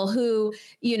people who,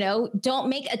 don't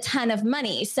make a ton of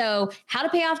money. So how to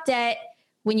pay off debt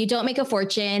when you don't make a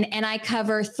fortune. And I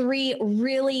cover 3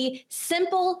 really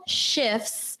simple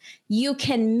shifts you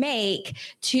can make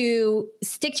to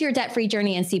stick to your debt-free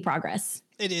journey and see progress.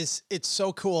 It's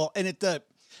so cool. And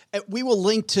we will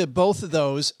link to both of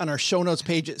those on our show notes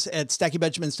pages at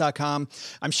StackyBenjamins.com.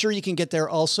 I'm sure you can get there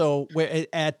also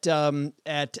at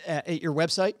your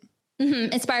website.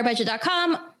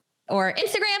 InspiredBudget.com. Or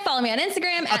Instagram. Follow me on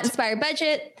Instagram at Inspired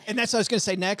Budget. And that's what I was going to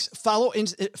say next.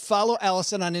 Follow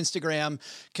Allison on Instagram,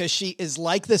 because she is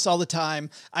like this all the time.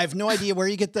 I have no idea where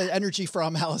you get the energy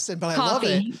from, Allison, but I love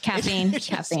it. Caffeine.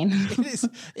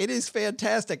 It is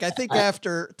fantastic. I think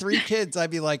after 3 kids,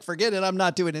 I'd be like, forget it. I'm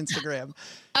not doing Instagram.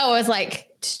 Oh, it was like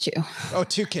 2. Oh,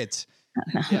 2 kids.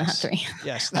 No, not 3.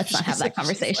 Yes. Let's not have that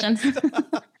conversation.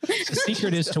 The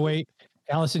secret is to wait.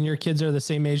 Allison, your kids are the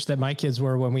same age that my kids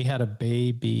were when we had a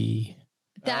baby.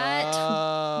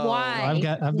 Why?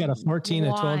 I've got a 14,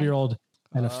 a 12-year-old,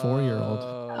 and a 4-year-old.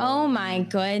 Oh my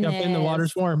goodness! Jump in, the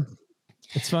water's warm.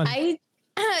 It's fun.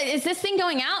 Is this thing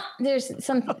going out? There's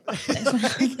some.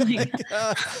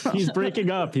 He's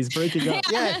breaking up. Yeah, she's like,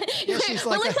 it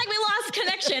looks like we lost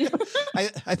connection.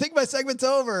 I think my segment's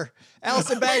over.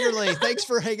 Allison Baggerly, thanks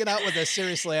for hanging out with us.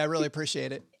 Seriously, I really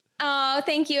appreciate it. Oh,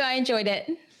 thank you. I enjoyed it.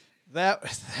 That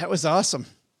was awesome.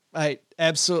 I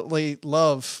absolutely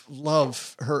love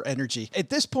her energy. At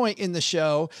this point in the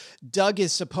show, Doug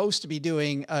is supposed to be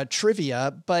doing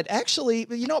trivia, but actually,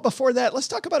 before that, let's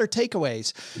talk about her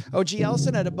takeaways. OG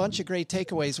Allison had a bunch of great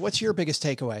takeaways. What's your biggest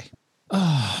takeaway?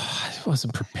 Oh, I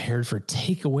wasn't prepared for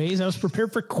takeaways. I was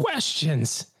prepared for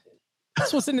questions.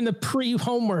 This wasn't in the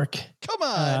pre-homework. Come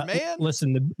on, man.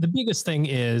 Listen, the biggest thing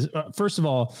is, first of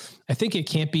all, I think it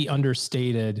can't be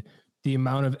understated the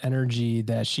amount of energy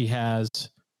that she has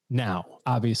now,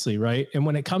 obviously, right? And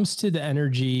when it comes to the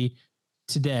energy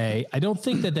today, I don't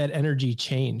think that energy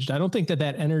changed. I don't think that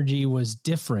energy was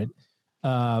different,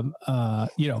 4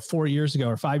 years ago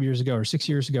or 5 years ago or 6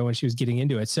 years ago when she was getting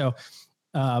into it. So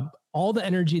all the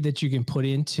energy that you can put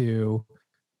into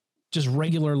just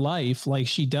regular life, like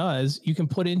she does, you can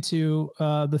put into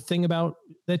the thing about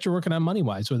that you're working on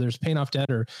money-wise, whether it's paying off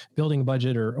debt or building a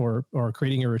budget or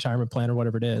creating a retirement plan or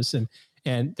whatever it is.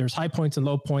 And there's high points and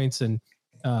low points. And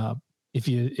if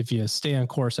you stay on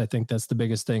course, I think that's the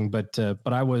biggest thing. But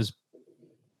I was,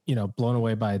 blown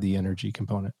away by the energy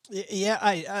component. Yeah,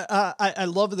 I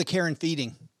love the care and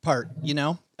feeding part.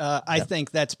 I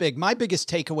think that's big. My biggest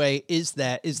takeaway is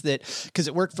that because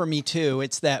it worked for me too.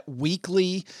 It's that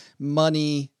weekly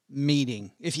money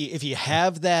meeting. If you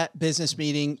have that business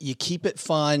meeting, you keep it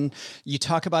fun, you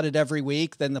talk about it every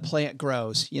week, then the plant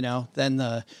grows, then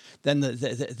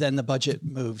the budget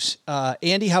moves.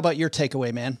 Andy, how about your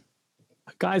takeaway, man?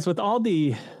 Guys, with all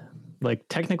the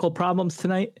technical problems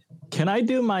tonight, can I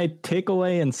do my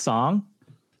takeaway in song?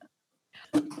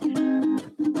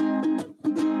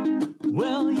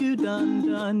 Well, you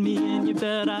done me, and you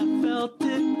bet I felt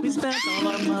it. We spent all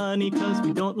our money because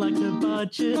we don't like the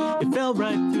budget. It fell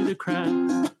right through the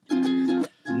cracks.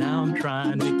 Now I'm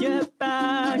trying to get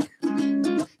back.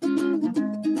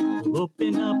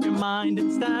 Open up your mind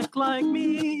and stack like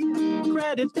me.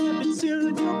 Credit, debit,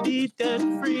 soon you'll be debt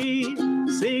free.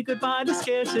 Say goodbye to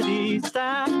scarcity.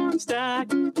 Stack, stack,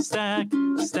 stack,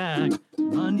 stack.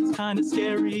 Money's kind of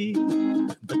scary,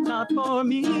 but not for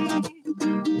me.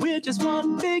 We're just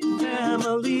one big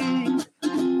family.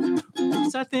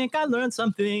 Oops, I think I learned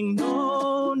something.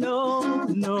 No.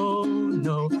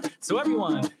 So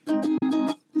everyone,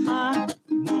 I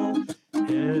won't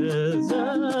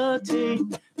hesitate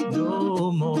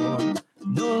no more.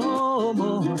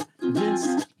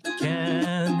 This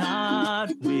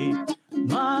cannot wait.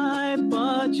 My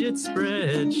budget budget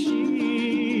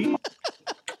spreadsheet.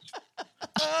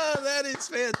 Oh, that is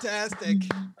fantastic.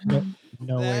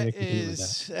 No way That to compete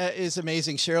with that is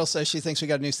amazing. Cheryl says she thinks we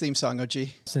got a new theme song, OG.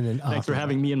 Thanks for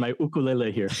having me and my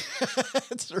ukulele here.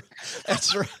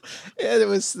 That's right. Yeah,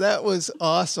 that was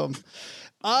awesome.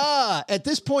 At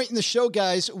this point in the show,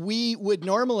 guys, we would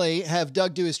normally have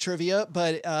Doug do his trivia,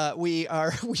 but we've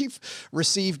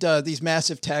received these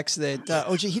massive texts that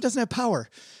OG, he doesn't have power.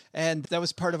 And that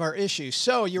was part of our issue.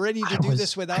 So you ready to do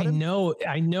this without him?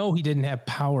 I know he didn't have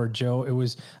power, Joe.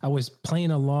 I was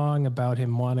playing along about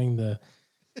him wanting the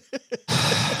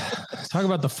talk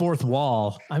about the fourth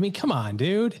wall. I mean, come on,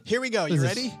 dude. Here we go. You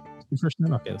ready? First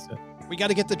time? Okay, that's it. We got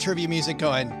to get the trivia music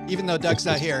going, even though Doug's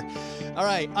not here. All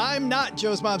right. I'm not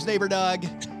Joe's mom's neighbor, Doug.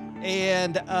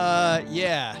 And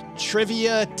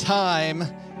trivia time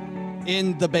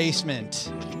in the basement.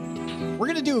 We're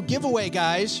going to do a giveaway,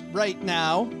 guys, right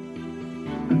now.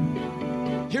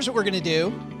 Here's what we're going to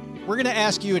do. We're going to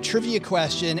ask you a trivia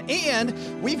question,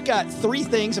 and we've got 3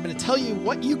 things. I'm going to tell you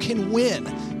what you can win.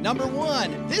 Number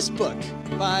 1, this book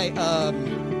by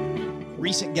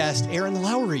recent guest Aaron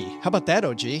Lowry. How about that,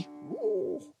 OG?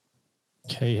 Ooh.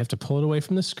 Okay, you have to pull it away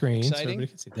from the screen. Exciting. So everybody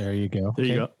can see. There you go. There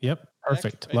you go. Yep,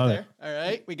 perfect. Right Love there. it. All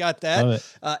right, we got that.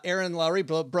 Love it. Aaron Lowry,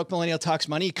 Broke Millennial Talks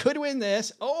Money. You could win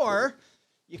this, or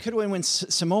you could win when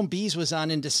Simone Bies was on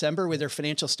in December with her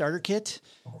financial starter kit.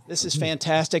 This is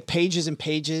fantastic. Pages and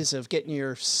pages of getting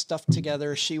your stuff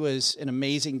together. She was an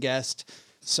amazing guest.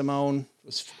 Simone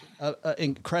was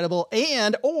incredible.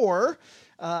 Or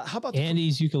how about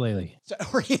Andy's ukulele?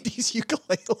 Or Andy's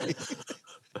ukulele.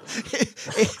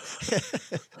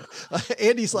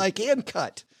 Andy's like, and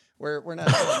cut. We're not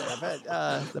doing that, but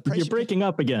the price You're breaking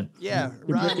up again. Yeah,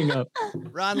 You're breaking up.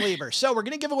 Ron Lieber. So we're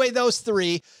going to give away those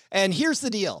 3. And here's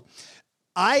the deal.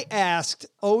 I asked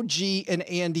OG and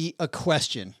Andy a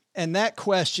question, and that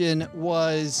question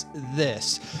was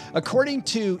this. According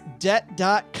to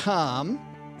debt.com,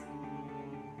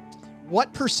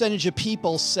 what percentage of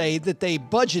people say that they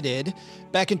budgeted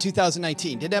back in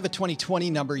 2019? Didn't have a 2020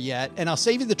 number yet. And I'll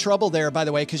save you the trouble there, by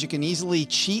the way, because you can easily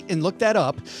cheat and look that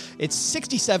up. It's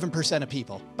 67% of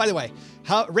people. By the way,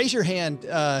 raise your hand,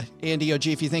 Andy, OG,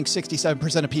 if you think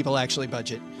 67% of people actually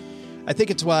budget. I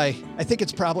think it's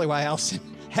probably why Allison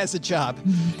has a job.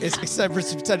 It's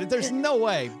 67%. There's no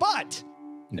way. But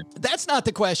that's not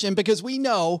the question, because we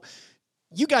know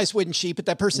you guys wouldn't cheat, but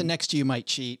that person next to you might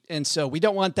cheat. And so we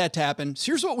don't want that to happen. So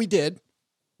here's what we did.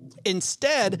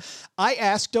 Instead, I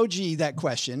asked OG that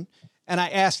question, and I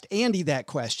asked Andy that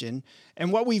question.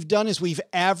 And what we've done is we've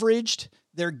averaged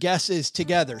their guesses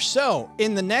together. So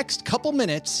in the next couple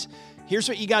minutes, here's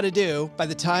what you got to do. By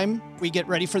the time we get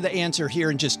ready for the answer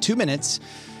here in just 2 minutes,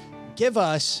 give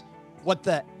us what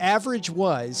the average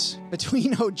was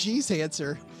between OG's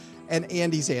answer and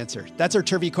Andy's answer. That's our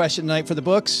trivia question tonight for the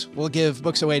books. We'll give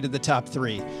books away to the top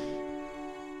 3.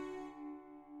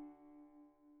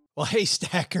 Well, hey,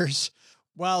 Stackers,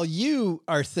 while you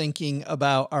are thinking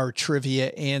about our trivia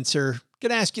answer, I'm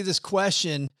going to ask you this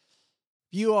question.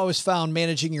 You always found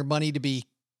managing your money to be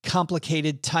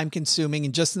complicated, time-consuming,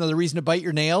 and just another reason to bite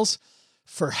your nails?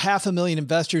 For 500,000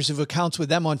 investors who have accounts with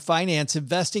M1 Finance,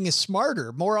 investing is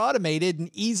smarter, more automated, and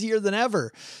easier than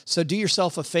ever. So do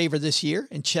yourself a favor this year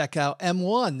and check out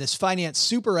M1, this finance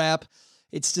super app.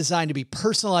 It's designed to be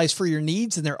personalized for your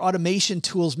needs, and their automation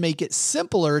tools make it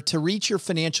simpler to reach your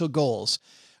financial goals.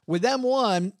 With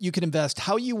M1, you can invest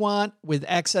how you want with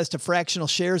access to fractional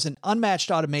shares and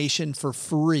unmatched automation for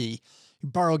free. You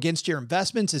borrow against your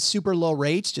investments at super low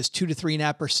rates, just 2 to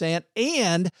 3.5%,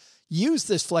 and use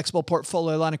this flexible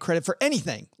portfolio line of credit for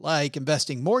anything like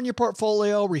investing more in your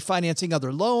portfolio, refinancing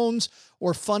other loans,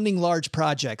 or funding large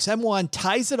projects. M1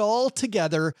 ties it all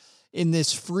together in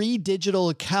this free digital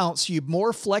account so you have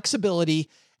more flexibility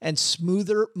and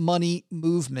smoother money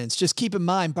movements. Just keep in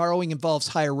mind, borrowing involves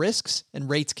higher risks and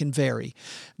rates can vary.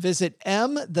 Visit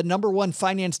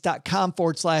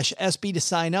the1finance.com/SB to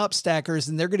sign up, Stackers,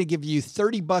 and they're going to give you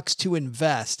 $30 to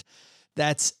invest.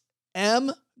 That's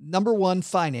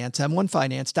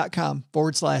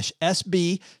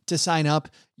m1finance.com/SB to sign up.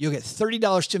 You'll get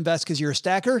 $30 to invest because you're a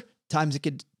stacker. Times and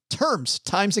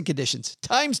conditions.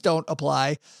 Times don't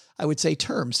apply. I would say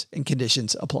terms and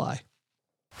conditions apply.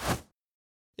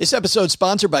 This episode is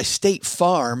sponsored by State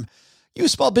Farm. You a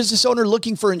small business owner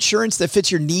looking for insurance that fits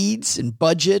your needs and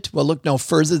budget? Well, look no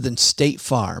further than State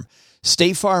Farm.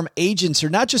 State Farm agents are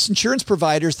not just insurance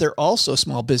providers, they're also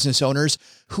small business owners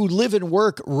who live and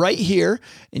work right here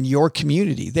in your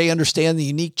community. They understand the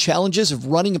unique challenges of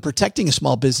running and protecting a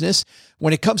small business.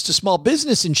 When it comes to small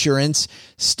business insurance,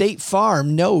 State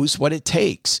Farm knows what it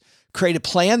takes. Create a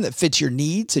plan that fits your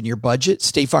needs and your budget.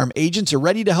 State Farm agents are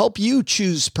ready to help you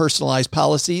choose personalized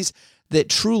policies that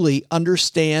truly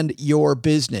understand your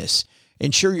business.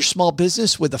 Insure your small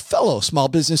business with a fellow small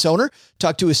business owner.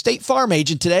 Talk to a State Farm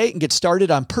agent today and get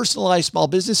started on personalized small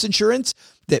business insurance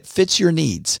that fits your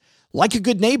needs. Like a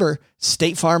good neighbor,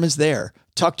 State Farm is there.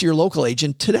 Talk to your local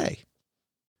agent today.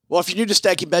 Well, if you're new to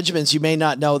Stacking Benjamins, you may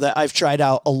not know that I've tried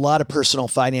out a lot of personal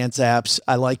finance apps.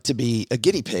 I like to be a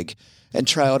guinea pig and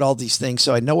try out all these things,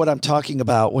 so I know what I'm talking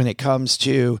about when it comes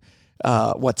to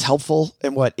what's helpful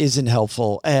and what isn't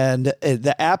helpful. And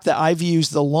the app that I've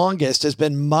used the longest has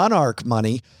been Monarch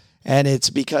Money. And it's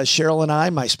because Cheryl and I,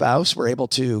 my spouse, were able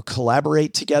to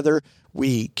collaborate together.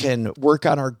 We can work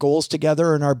on our goals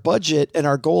together, and our budget and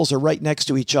our goals are right next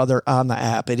to each other on the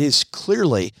app. It is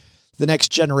clearly the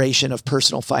next generation of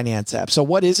personal finance apps. So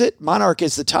what is it? Monarch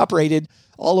is the top rated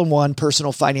all-in-one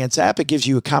personal finance app. It gives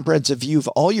you a comprehensive view of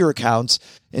all your accounts,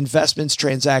 investments,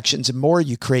 transactions, and more.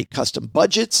 You create custom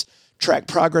budgets, track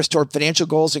progress toward financial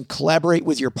goals, and collaborate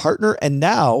with your partner. And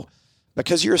now,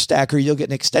 because you're a stacker, you'll get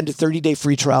an extended 30-day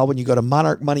free trial when you go to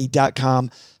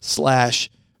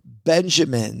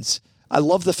monarchmoney.com/Benjamins. I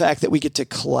love the fact that we get to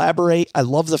collaborate. I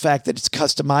love the fact that it's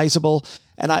customizable.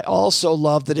 And I also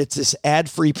love that it's this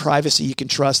ad-free privacy you can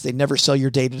trust. They never sell your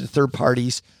data to third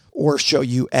parties or show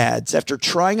you ads. After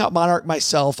trying out Monarch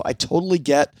myself, I totally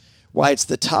get why it's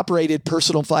the top-rated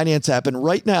personal finance app. And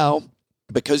right now,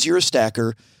 because you're a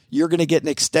stacker, you're going to get an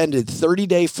extended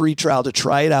 30-day free trial to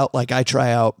try it out like I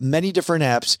try out many different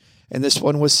apps. And this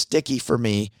one was sticky for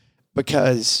me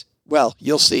because, well,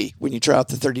 you'll see when you try out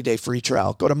the 30-day free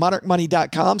trial. Go to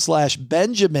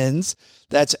monarchmoney.com/Benjamins.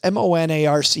 That's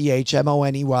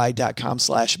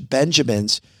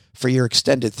monarchmoney.com/Benjamins for your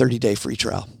extended 30-day free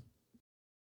trial.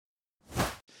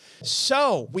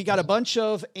 So we got a bunch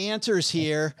of answers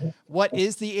here. What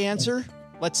is the answer?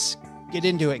 Let's get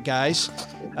into it, guys.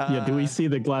 Do we see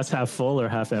the glass half full or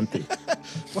half empty?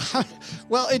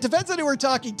 Well, it depends on who we're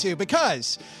talking to,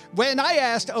 because when I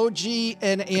asked OG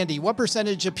and Andy, what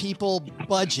percentage of people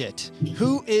budget?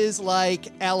 Who is like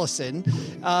Allison?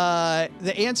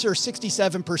 The answer,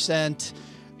 67%.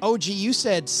 OG, you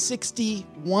said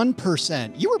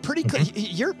 61%. You were pretty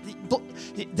clear.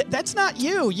 That's not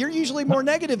you. You're usually more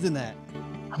negative than that.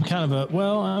 I'm I'm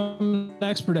an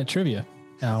expert at trivia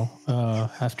now,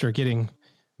 after getting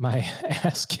my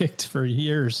ass kicked for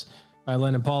years by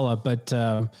Len and Paula. But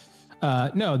no,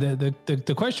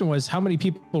 the question was how many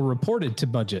people reported to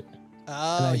budget.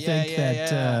 I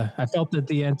felt that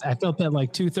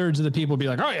like 2/3 of the people would be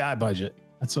like, oh yeah, I budget.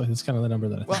 That's kind of the number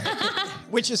that I think.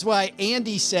 Which is why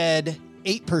Andy said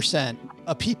 8%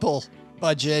 of people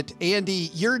budget. Andy,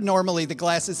 you're normally the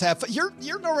glasses half. You're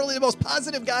normally the most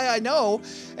positive guy I know,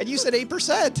 and you said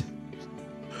 8%.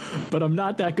 But I'm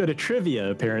not that good at trivia,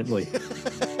 apparently.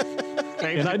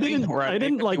 And I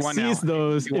didn't like seize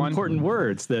those important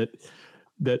words that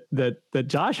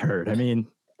Josh heard. I mean,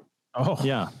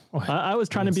 yeah, I was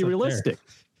trying to be realistic.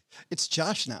 It's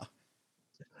Josh now.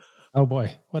 Oh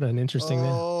boy, what an interesting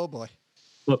name. Oh boy.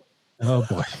 Oh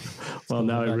boy. Well,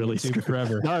 now I really screwed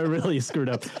forever. Now I really screwed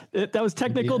up. That was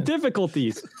technical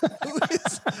difficulties.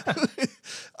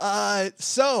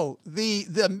 So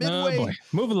the midway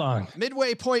move along.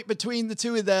 Midway point between the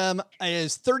two of them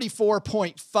is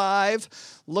 34.5.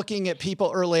 Looking at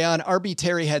people early on, RB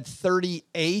Terry had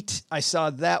 38. I saw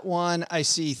that one. I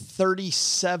see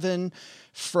 37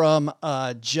 from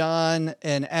John.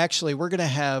 And actually, we're going to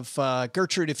have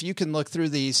Gertrude, if you can look through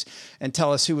these and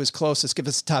tell us who was closest, give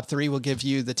us the top three. We'll give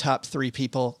you the top three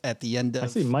people at the end of. I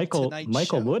see Michael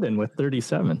Wooden with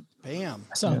 37. Bam.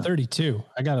 I saw 32.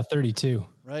 I got a 32.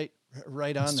 Right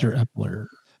on Mr. there. Epler.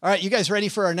 All right, you guys ready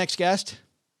for our next guest?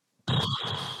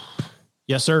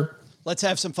 Yes, sir. Let's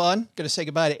have some fun. Going to say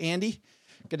goodbye to Andy.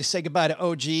 Going to say goodbye to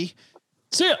OG. See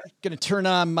ya. Going to turn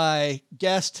on my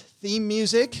guest theme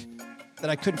music that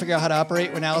I couldn't figure out how to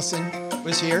operate when Allison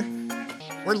was here.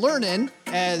 We're learning,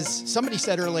 as somebody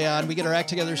said early on, we get our act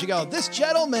together as you go. This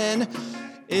gentleman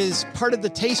is part of the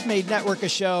Tastemade network of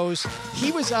shows.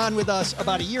 He was on with us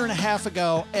about a year and a half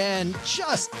ago and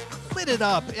just lit it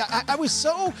up. I was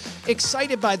so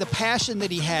excited by the passion that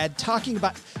he had talking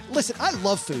about, listen, I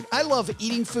love food. I love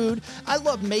eating food. I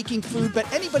love making food, but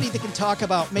anybody that can talk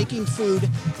about making food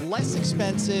less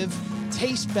expensive,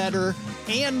 taste better,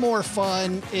 and more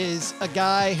fun is a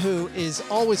guy who is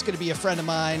always going to be a friend of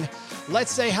mine.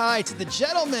 Let's say hi to the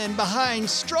gentleman behind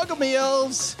Struggle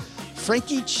Meals,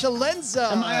 Frankie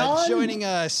Celenza. Am I on? Joining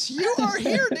us. You are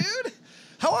here, dude.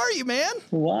 How are you, man?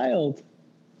 Wild.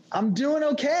 I'm doing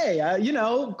okay.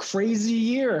 Crazy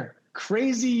year.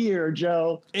 crazy year,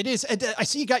 Joe. It is. I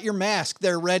see you got your mask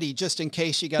there ready just in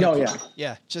case you got. Oh, yeah.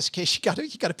 Yeah, just in case you got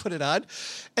to put it on.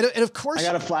 And of course, I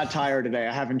got a flat tire today.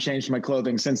 I haven't changed my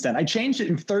clothing since then. I changed it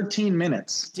in 13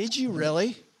 minutes. Did you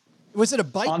really? Was it a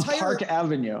bike on tire? On Park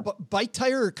Avenue. Bike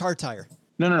tire or car tire?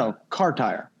 No. Car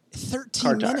tire.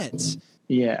 13 minutes.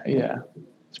 Yeah.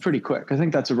 It's pretty quick. I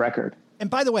think that's a record. And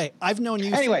by the way, I've known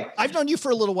you. I've known you for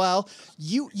a little while.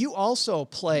 You also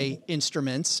play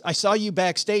instruments. I saw you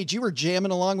backstage. You were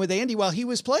jamming along with Andy while he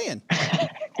was playing.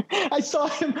 I saw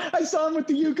him with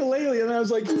the ukulele, and I was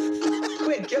like,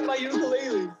 "Quick, get my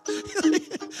ukulele!"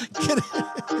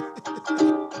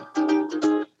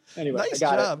 Anyway, nice I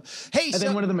got job. it. Hey, and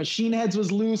then one of the machine heads was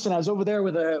loose, and I was over there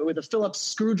with a Phillips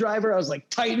screwdriver. I was like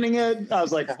tightening it. I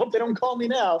was like, I hope they don't call me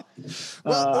now.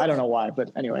 I don't know why,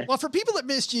 but anyway. Well, for people that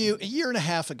missed you a year and a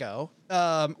half ago,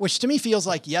 which to me feels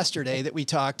like yesterday that we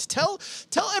talked, tell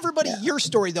everybody your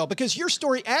story though, because your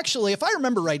story actually, if I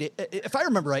remember right,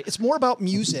 it's more about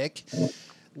music,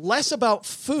 less about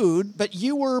food. But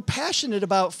you were passionate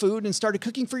about food and started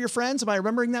cooking for your friends. Am I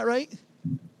remembering that right?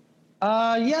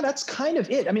 Yeah, that's kind of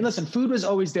it. I mean, listen, food was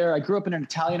always there. I grew up in an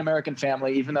Italian-American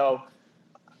family, even though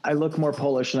I look more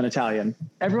Polish than Italian.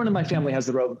 Everyone in my family has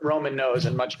the Roman nose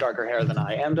and much darker hair than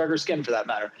I, and darker skin for that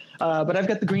matter. But I've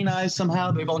got the green eyes somehow.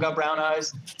 They've all got brown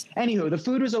eyes. Anywho, the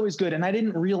food was always good, and I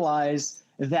didn't realize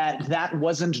that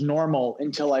wasn't normal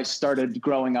until I started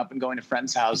growing up and going to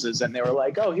friends' houses, and they were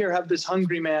like, "Oh, here, have this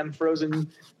Hungry Man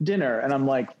frozen dinner," and I'm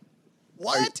like,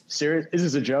 "What? Are you serious? Is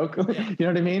this a joke?" You know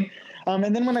what I mean?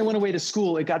 And then when I went away to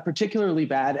school, it got particularly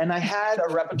bad. And I had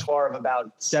a repertoire of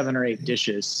about 7 or 8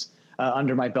 dishes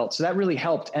under my belt. So that really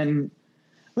helped. And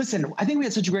listen, I think we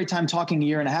had such a great time talking a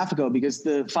year and a half ago because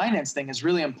the finance thing is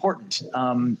really important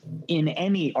in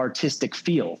any artistic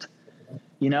field.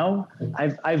 You know,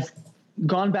 I've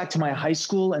gone back to my high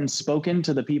school and spoken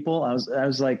to the people. I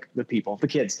was like, the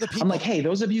kids. I'm like, hey,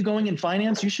 those of you going in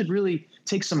finance, you should really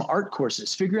take some art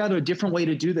courses, figure out a different way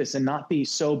to do this and not be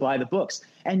so by the books.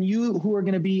 And you who are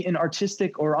going to be in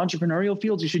artistic or entrepreneurial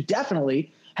fields, you should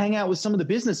definitely hang out with some of the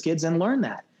business kids and learn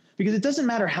that, because it doesn't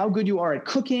matter how good you are at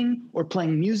cooking or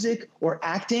playing music or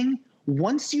acting.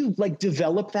 Once you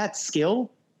develop that skill,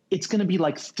 it's going to be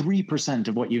 3%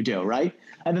 of what you do, right?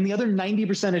 And then the other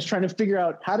 90% is trying to figure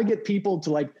out how to get people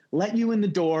to let you in the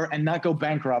door and not go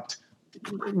bankrupt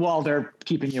while they're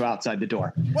keeping you outside the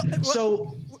door.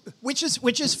 Which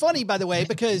is funny, by the way,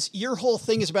 because your whole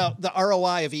thing is about the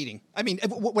ROI of eating. I mean,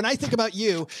 when I think about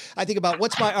you, I think about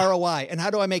what's my ROI and how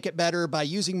do I make it better by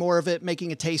using more of it,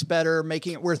 making it taste better,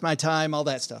 making it worth my time, all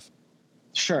that stuff.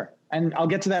 Sure. And I'll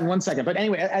get to that in 1 second. But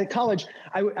anyway, at college,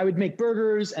 I would make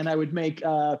burgers and I would make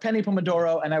penny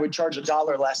pomodoro and I would charge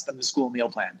 $1 less than the school meal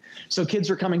plan. So kids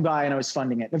were coming by and I was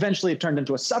funding it. Eventually, it turned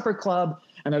into a supper club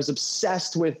and I was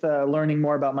obsessed with learning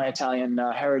more about my Italian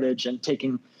heritage and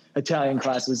taking Italian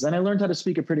classes. And I learned how to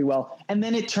speak it pretty well. And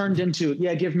then it turned into,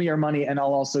 give me your money and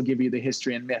I'll also give you the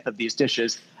history and myth of these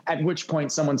dishes. At which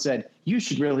point someone said, you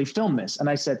should really film this. And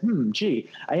I said, gee,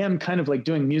 I am kind of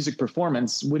doing music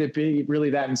performance. Would it be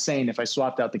really that insane if I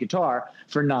swapped out the guitar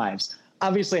for knives?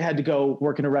 Obviously, I had to go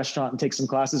work in a restaurant and take some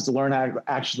classes to learn how to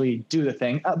actually do the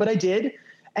thing. But I did.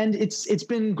 And it's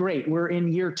been great. We're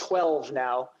in year 12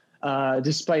 now,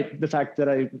 despite the fact that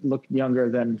I look younger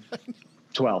than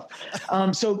 12.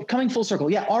 So coming full circle.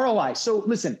 Yeah, ROI. So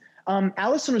listen,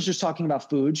 Allison was just talking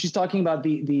about food. She's talking about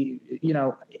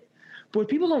but what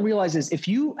people don't realize is if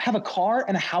you have a car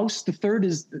and a house, the third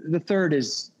is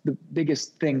the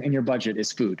biggest thing in your budget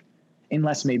is food,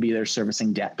 unless maybe they're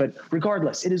servicing debt. But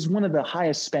regardless, it is one of the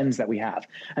highest spends that we have.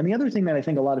 And the other thing that I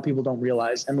think a lot of people don't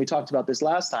realize, and we talked about this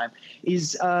last time,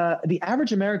 is the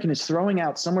average American is throwing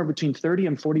out somewhere between 30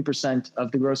 and 40%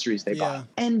 of the groceries they buy.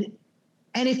 And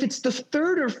if it's the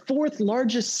third or fourth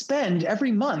largest spend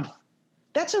every month,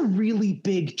 that's a really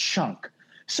big chunk.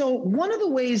 So one of the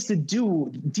ways to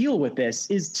deal with this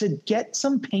is to get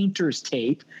some painter's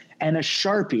tape and a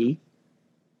Sharpie.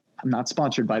 I'm not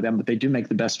sponsored by them, but they do make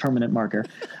the best permanent marker.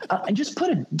 And just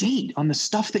put a date on the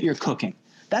stuff that you're cooking.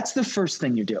 That's the first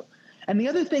thing you do. And the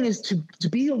other thing is to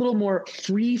be a little more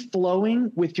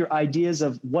free-flowing with your ideas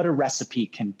of what a recipe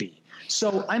can be.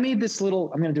 So I made this I'm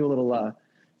going to do a little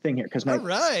thing here because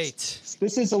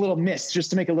this is a little mist just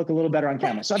to make it look a little better on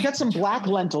camera. So I've got some black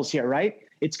lentils here, right?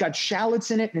 It's got shallots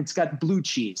in it and it's got blue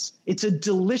cheese. It's a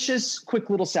delicious,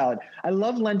 quick little salad. I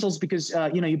love lentils because,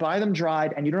 you buy them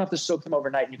dried and you don't have to soak them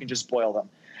overnight and you can just boil them.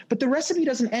 But the recipe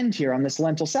doesn't end here on this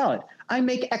lentil salad. I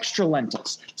make extra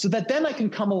lentils so that then I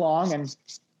can come along and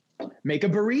make a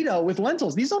burrito with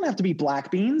lentils. These don't have to be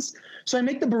black beans. So I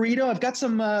make the burrito. I've got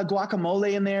some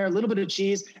guacamole in there, a little bit of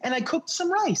cheese, and I cooked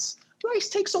some rice. Rice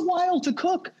takes a while to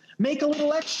cook. Make a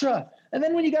little extra. And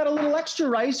then when you got a little extra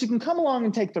rice, you can come along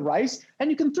and take the rice and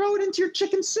you can throw it into your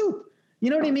chicken soup. You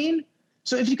know what I mean?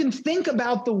 So if you can think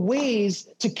about the ways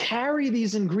to carry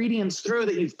these ingredients through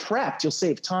that you've prepped, you'll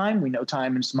save time. We know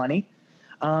time is money.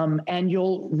 And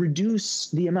you'll reduce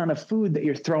the amount of food that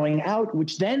you're throwing out,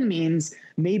 which then means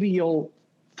maybe you'll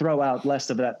throw out less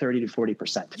of that 30 to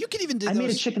 40%. You can even do I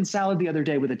made a chicken salad the other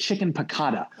day with a chicken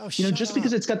piccata. Oh, just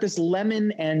because it's got this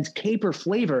lemon and caper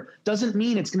flavor doesn't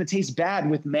mean it's going to taste bad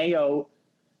with mayo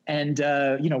and,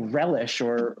 relish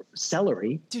or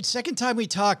celery. Dude, second time we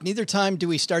talk, neither time do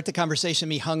we start the conversation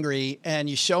me hungry, and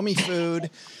you show me food.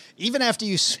 Even after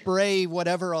you spray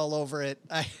whatever all over it,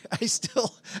 I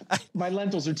still. My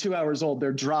lentils are 2 hours old.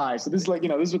 They're dry. So this is like,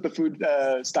 this is what the food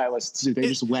stylists do. They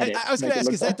just wet it. I was going to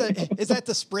ask, is that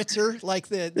the spritzer, like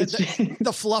the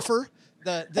fluffer?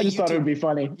 I just thought it would be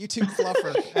funny. YouTube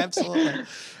fluffer. Absolutely.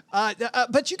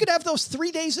 But you could have those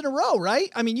 3 days in a row,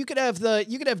 right? I mean, you could have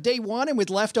day one and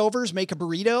with leftovers, make a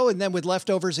burrito, and then with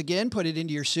leftovers again, put it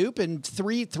into your soup, and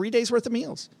three days worth of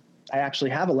meals. I actually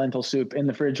have a lentil soup in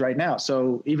the fridge right now.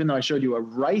 So even though I showed you a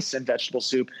rice and vegetable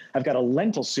soup, I've got a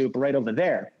lentil soup right over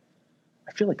there.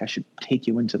 I feel like I should take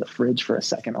you into the fridge for a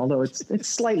second, although it's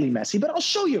slightly messy, but I'll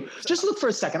show you. Just look for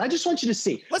a second. I just want you to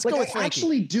see. Let's go with Frankie. I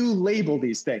actually do label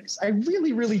these things. I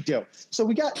really, really do. So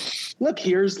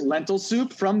here's lentil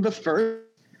soup from the 1st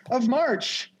of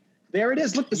March. There it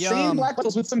is. Look, the same black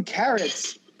lentils with some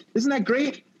carrots. Isn't that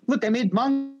great? Look, I made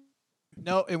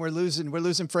No, and we're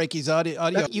losing Frankie's audio.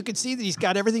 You can see that he's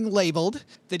got everything labeled,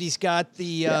 that he's got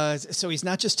so he's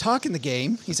not just talking the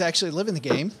game, he's actually living the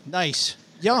game. Nice.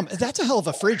 Yum. That's a hell of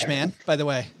a fridge, man, by the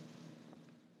way.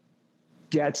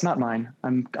 Yeah, it's not mine.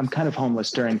 I'm kind of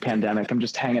homeless during pandemic. I'm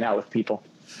just hanging out with people.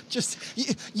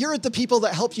 You're at the people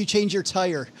that helped you change your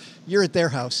tire. You're at their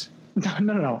house.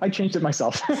 No. I changed it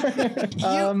myself.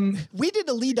 We did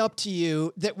a lead up to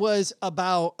you that was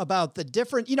about the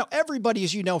different, everybody,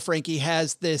 as you know, Frankie,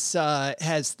 has this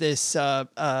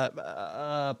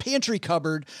pantry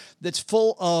cupboard that's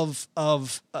full of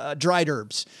dried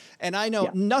herbs. And I know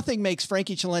nothing makes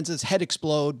Frankie Celenza's head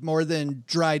explode more than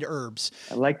dried herbs.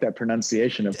 I like that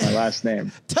pronunciation of my last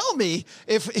name. Tell me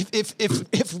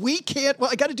if we can't.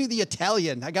 Well, I got to do the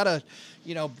Italian. I got to,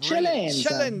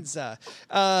 Celenza.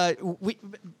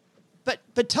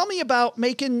 But tell me about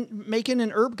making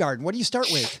an herb garden. What do you start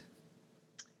with?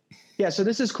 Yeah, so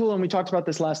this is cool, and we talked about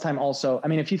this last time also. I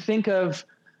mean, if you think of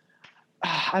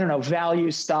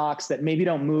value stocks that maybe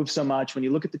don't move so much. When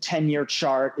you look at the 10-year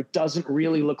chart, it doesn't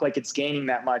really look like it's gaining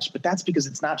that much, but that's because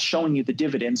it's not showing you the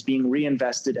dividends being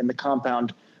reinvested and the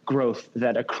compound growth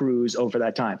that accrues over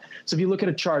that time. So if you look at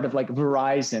a chart of like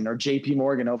Verizon or JP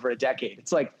Morgan over a decade,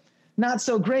 it's like not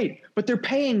so great, but they're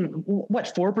paying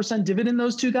 4% dividend,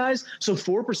 those two guys. So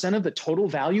 4% of the total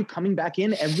value coming back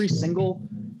in every single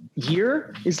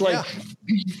year is like,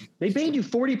 they paid you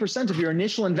 40% of your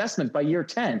initial investment by year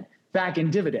 10. Back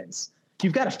in dividends.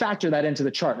 You've got to factor that into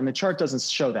the chart, and the chart doesn't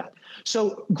show that.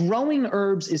 So growing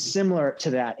herbs is similar to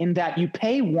that in that you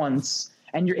pay once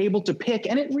and you're able to pick,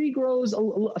 and it regrows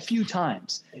a few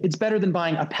times. It's better than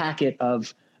buying a packet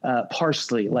of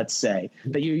parsley, let's say,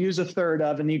 that you use a third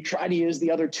of, and you try to use the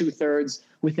other 2/3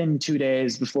 within 2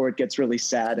 days before it gets really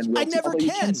sad and wilty. I never can.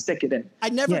 You can stick it in. I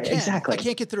never can. Exactly. I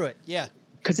can't get through it. Yeah.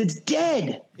 Because it's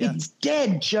dead. Yeah. It's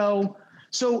dead, Joe.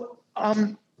 So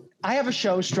I have a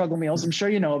show, Struggle Meals. I'm sure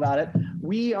you know about it.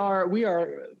 We are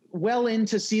well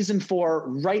into season 4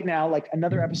 right now. Like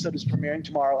another episode is premiering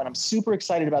tomorrow, and I'm super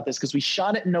excited about this because we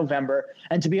shot it in November,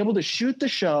 and to be able to shoot the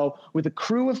show with a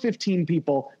crew of 15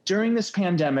 people during this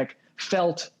pandemic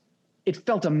felt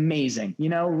amazing.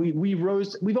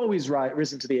 We've always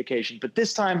risen to the occasion, but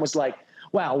this time was like,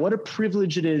 wow, what a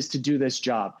privilege it is to do this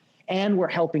job. And we're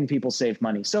helping people save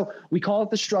money. So we call it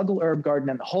the Struggle Herb Garden.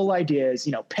 And the whole idea is,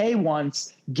 pay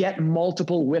once, get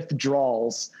multiple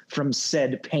withdrawals from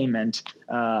said payment.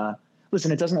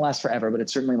 Listen, it doesn't last forever, but it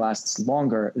certainly lasts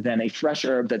longer than a fresh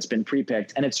herb that's been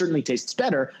pre-picked. And it certainly tastes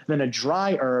better than a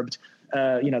dry herb,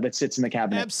 that sits in the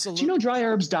cabinet. Absolutely. Do you know dry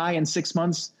herbs die in 6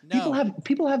 months? No.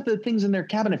 People have the things in their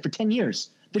cabinet for 10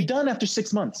 years. They're done after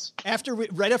 6 months.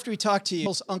 Right after we talked to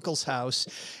your uncle's house,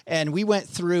 and we went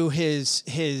through his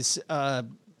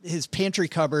pantry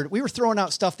cupboard, we were throwing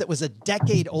out stuff that was a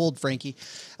decade old, Frankie.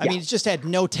 I mean, it just had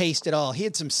no taste at all. He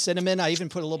had some cinnamon. I even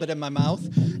put a little bit in my mouth,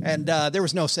 and there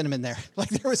was no cinnamon there.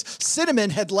 Cinnamon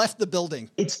had left the building.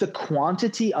 It's the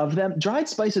quantity of them. Dried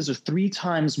spices are 3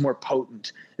 times more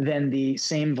potent than the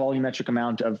same volumetric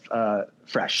amount of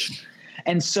fresh.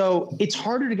 And so it's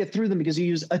harder to get through them because you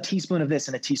use a teaspoon of this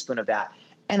and a teaspoon of that.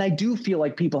 And I do feel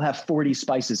like people have 40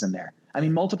 spices in there. I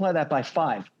mean, multiply that by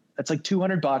 5. That's like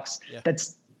 $200. Yeah.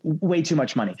 That's way too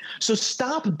much money. So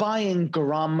stop buying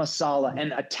garam masala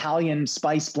and Italian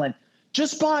spice blend.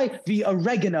 Just buy the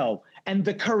oregano and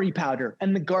the curry powder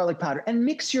and the garlic powder and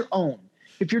mix your own.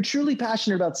 If you're truly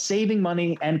passionate about saving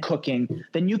money and cooking,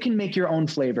 then you can make your own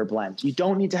flavor blend. You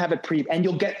don't need to have it and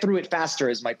you'll get through it faster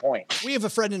is my point. We have a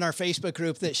friend in our Facebook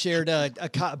group that shared a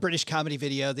British comedy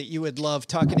video that you would love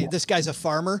talking to. This guy's a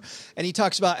farmer, and he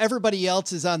talks about everybody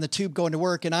else is on the tube going to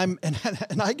work, and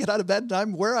I get out of bed and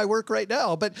I'm where I work right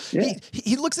now. But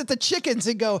he looks at the chickens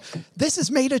and go, "This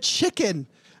is made of chicken.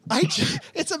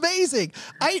 It's amazing.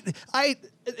 I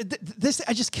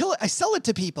just kill it. I sell it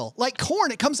to people like corn.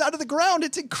 It comes out of the ground.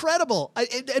 It's incredible.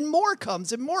 And more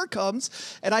comes,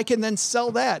 and I can then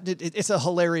sell that. It's a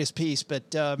hilarious piece,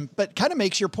 but kind of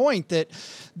makes your point that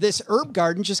this herb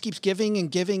garden just keeps giving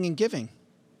and giving and giving.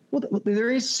 Well,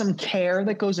 there is some care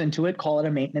that goes into it. Call it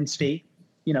a maintenance fee,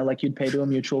 like you'd pay to a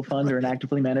mutual fund or an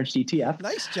actively managed ETF.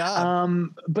 Nice job.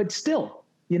 But still,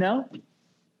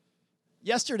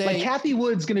 Yesterday, like Kathy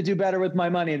Wood's going to do better with my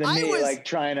money than me,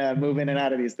 trying to move in and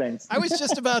out of these things. I was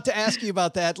just about to ask you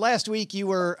about that. Last week, you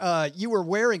were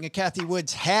wearing a Kathy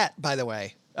Woods hat, by the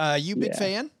way. You big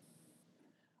fan?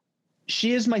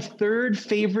 She is my third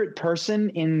favorite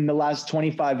person in the last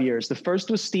 25 years. The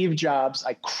first was Steve Jobs.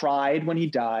 I cried when he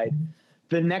died.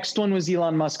 The next one was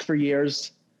Elon Musk for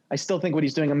years. I still think what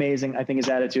he's doing amazing. I think his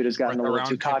attitude has gotten a little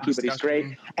too cocky, but he's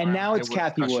great. And now it's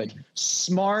Kathy Wood.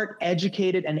 Smart,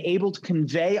 educated, and able to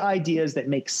convey ideas that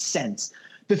make sense.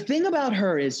 The thing about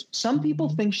her is some people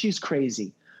think she's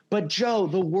crazy. But Joe,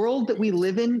 the world that we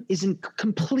live in isn't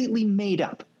completely made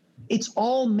up. It's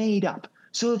all made up.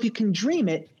 So if you can dream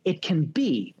it, it can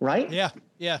be, right? Yeah,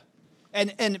 yeah.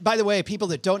 And by the way, people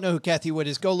that don't know who Kathy Wood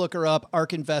is, go look her up.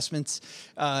 ARK Investments,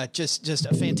 just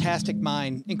a fantastic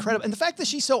mind, incredible. And the fact that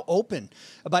she's so open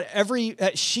about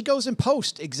she goes and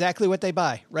posts exactly what they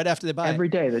buy right after they buy every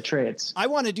day, the trades. I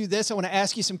want to do this. I want to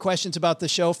ask you some questions about the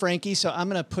show, Frankie. So I'm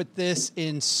going to put this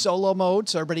in solo mode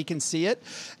so everybody can see it.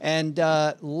 And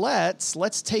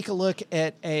let's take a look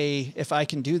at if I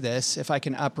can do this, if I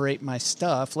can operate my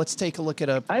stuff. Let's take a look at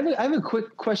I have a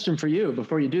quick question for you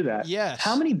before you do that. Yes.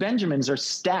 How many Benjamins are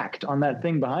stacked on that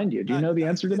thing behind you? Do you know the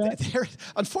answer to that?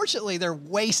 Unfortunately, they're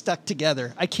way stuck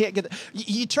together. I can't get.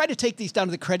 You try to take these down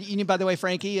to the credit union, by the way,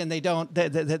 Frankie, and they don't. They're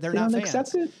not don't fans.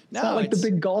 Accept it. No, it's not like the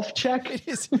big golf check. It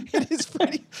is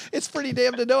pretty. It's pretty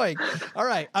damn annoying. All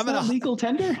right, I'm gonna legal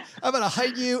tender. I'm gonna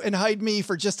hide you and hide me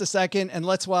for just a second, and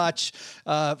let's watch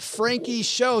Frankie's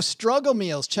show, Struggle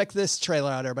Meals. Check this trailer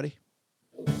out, everybody.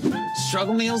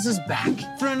 Struggle Meals is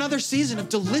back for another season of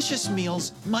delicious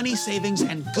meals, money savings,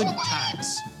 and good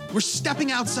times. We're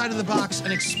stepping outside of the box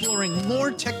and exploring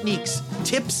more techniques,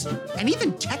 tips, and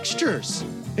even textures.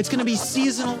 It's going to be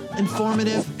seasonal,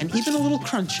 informative, and even a little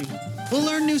crunchy. We'll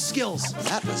learn new skills.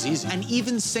 That was easy. And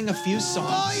even sing a few songs.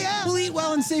 Oh, yeah. We'll eat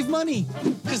well and save money,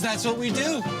 because that's what we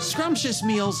do. Scrumptious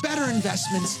meals, better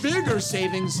investments, bigger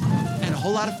savings, and a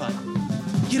whole lot of fun.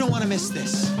 You don't want to miss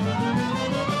this.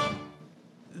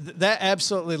 That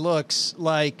absolutely looks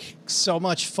like so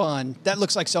much fun. That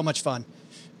looks like so much fun.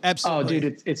 Absolutely. Oh,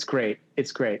 dude, it's great.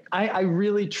 It's great. I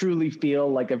really, truly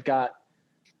feel like I've got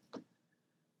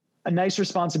a nice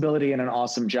responsibility and an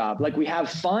awesome job. Like, we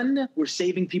have fun, we're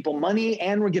saving people money,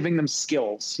 and we're giving them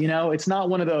skills. It's not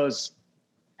one of those,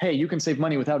 hey, you can save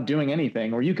money without doing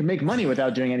anything, or you can make money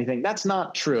without doing anything. That's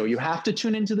not true. You have to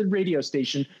tune into the radio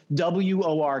station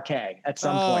WORK at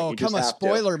some point. Oh, come on,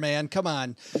 spoiler, man. Come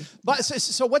on. But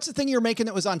so what's the thing you're making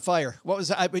that was on fire? What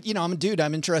was I'm a dude.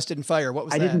 I'm interested in fire. What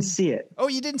was that? I didn't see it. Oh,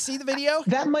 you didn't see the video?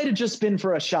 That might have just been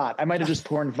for a shot. I might have just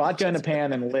poured vodka in a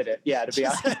pan and lit it. Yeah, to be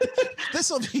honest.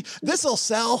 This'll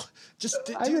sell.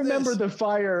 I remember the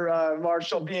fire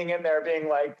marshal being in there being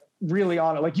like, really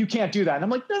on it, like, you can't do that. And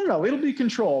I'm like, no, it'll be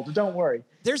controlled. Don't worry.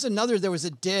 There was a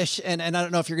dish, and I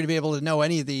don't know if you're going to be able to know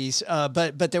any of these,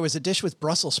 but there was a dish with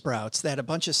Brussels sprouts that had a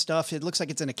bunch of stuff. It looks like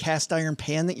it's in a cast iron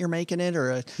pan that you're making it,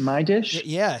 or my dish?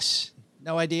 Yes.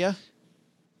 No idea?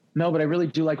 No, but I really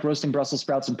do like roasting Brussels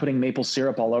sprouts and putting maple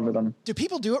syrup all over them. Do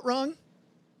people do it wrong?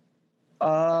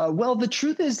 Well, the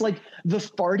truth is, like, the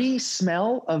farty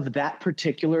smell of that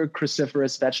particular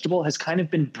cruciferous vegetable has kind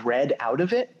of been bred out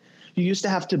of it. You used to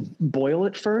have to boil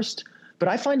it first, but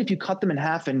I find if you cut them in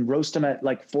half and roast them at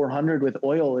like 400 with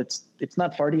oil, it's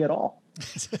not farty at all.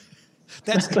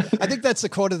 I think that's the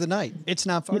quote of the night. It's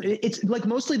not farty. It's like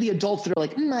mostly the adults that are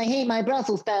like, I hate my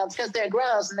Brussels sprouts because they're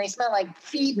gross and they smell like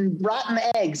feet and rotten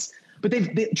eggs. But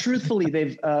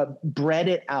they've bred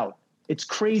it out. It's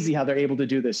crazy how they're able to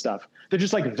do this stuff. They're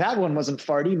just like, that one wasn't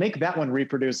farty. Make that one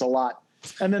reproduce a lot.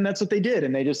 And then that's what they did.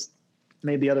 And they just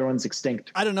made the other ones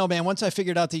extinct. I don't know, man. Once I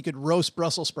figured out that you could roast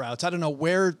Brussels sprouts, I don't know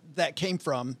where that came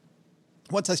from.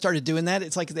 Once I started doing that,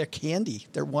 it's like they're candy.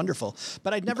 They're wonderful.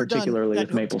 But I'd never particularly done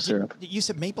with maple syrup. You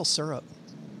said maple syrup.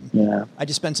 Yeah. I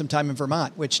just spent some time in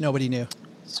Vermont, which nobody knew.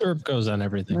 Syrup goes on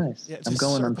everything. Nice. Yeah, I'm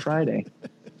going on Friday.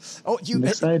 Oh, I'm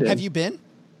excited. Have you been?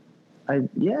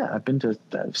 I've been to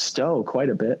Stowe quite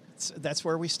a bit. That's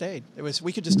where we stayed.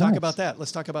 We could just talk about that.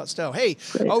 Let's talk about Stowe. Hey,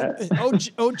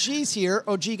 OG's here.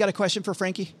 OG, got a question for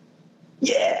Frankie?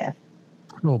 Yeah.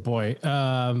 Oh boy.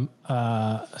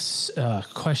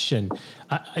 Question.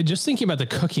 I just thinking about the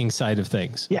cooking side of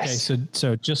things. Yes. Okay.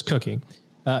 So just cooking,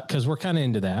 cause we're kind of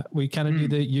into that. We kind of do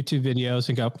the YouTube videos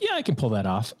and go, yeah, I can pull that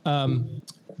off.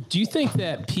 Do you think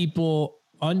that people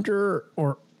under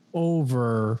or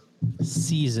over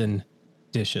season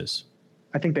dishes?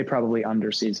 I think they probably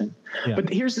under season. Yeah.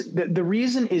 But here's the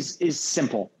reason is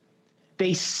simple.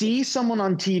 They see someone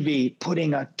on TV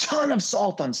putting a ton of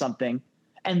salt on something,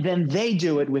 and then they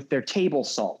do it with their table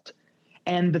salt.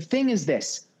 And the thing is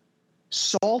this,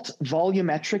 salt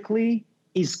volumetrically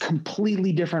is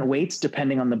completely different weights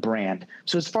depending on the brand.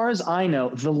 So as far as I know,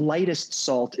 the lightest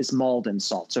salt is Maldon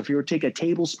salt. So if you were to take a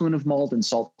tablespoon of Maldon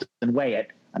salt and weigh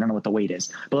it, I don't know what the weight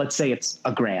is, but let's say it's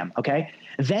a gram, okay?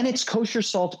 Then it's kosher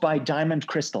salt by Diamond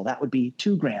Crystal. That would be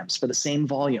 2 grams for the same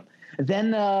volume.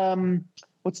 Then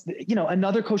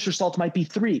another kosher salt might be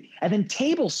 3. And then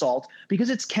table salt, because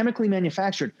it's chemically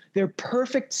manufactured, they're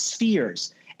perfect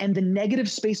spheres. And the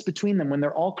negative space between them when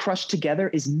they're all crushed together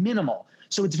is minimal.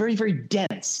 So it's very, very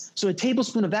dense. So a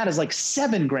tablespoon of that is like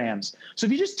 7 grams. So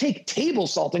if you just take table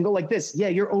salt and go like this, yeah,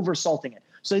 you're over salting it.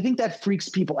 So I think that freaks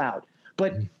people out.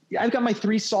 But I've got my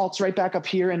 3 salts right back up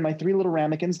here and my 3 little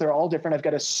ramekins. They're all different. I've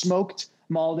got a smoked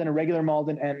Maldon, a regular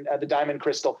Maldon, and the Diamond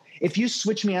Crystal. If you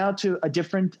switch me out to a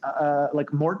different,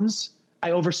 like Morton's, I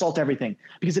oversalt everything.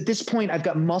 Because at this point, I've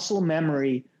got muscle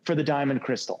memory for the Diamond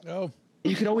Crystal. Oh.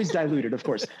 You could always dilute it, of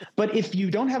course. But if you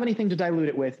don't have anything to dilute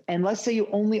it with, and let's say you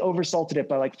only oversalted it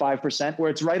by like 5%, where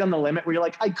it's right on the limit, where you're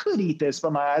like, I could eat this,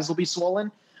 but my eyes will be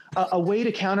swollen. A way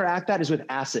to counteract that is with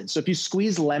acid. So if you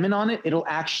squeeze lemon on it, it'll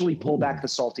actually pull back the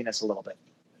saltiness a little bit.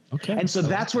 Okay. And so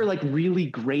that's where like really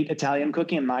great Italian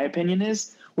cooking, in my opinion,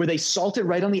 is where they salt it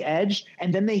right on the edge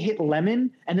and then they hit lemon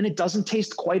and then it doesn't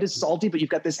taste quite as salty, but you've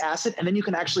got this acid and then you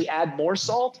can actually add more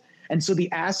salt. And so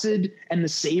the acid and the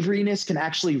savoriness can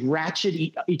actually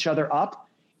ratchet each other up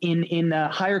in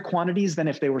higher quantities than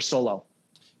if they were solo.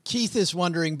 Keith is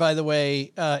wondering, by the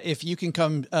way, if you can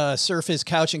come surf his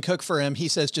couch and cook for him. He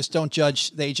says, just don't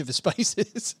judge the age of his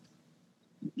spices.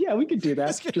 Yeah, we could do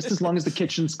that. Just as long as the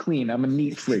kitchen's clean. I'm a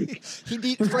neat freak.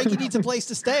 Frankie needs a place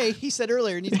to stay. He said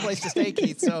earlier he needs a place to stay,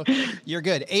 Keith. So you're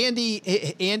good.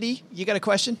 Andy, you got a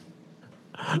question?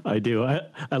 I do.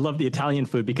 I love the Italian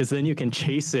food because then you can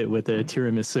chase it with a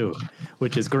tiramisu,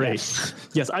 which is great.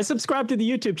 Yes, I subscribe to the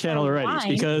YouTube channel already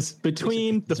because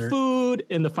between the food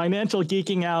and the financial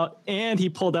geeking out and he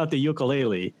pulled out the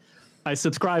ukulele, I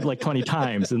subscribed like 20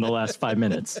 times in the last 5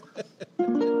 minutes.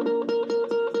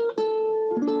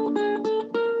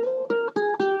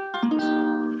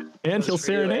 And he'll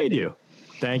serenade you.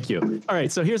 Thank you. All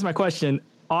right, so here's my question.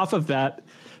 Off of that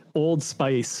Old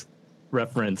Spice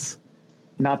reference.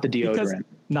 Not the deodorant.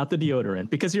 Not the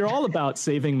deodorant. Because you're all about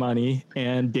saving money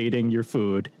and dating your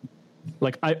food.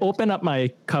 Like, I open up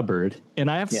my cupboard,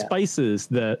 and I have spices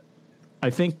that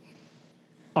I think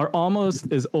are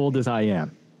almost as old as I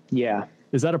am. Yeah.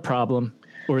 Is that a problem?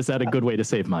 Or is that a good way to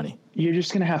save money? You're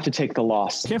just going to have to take the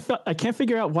loss. I can't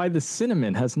figure out why the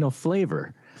cinnamon has no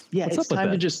flavor. Yeah, it's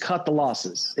time to just cut the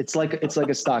losses. It's like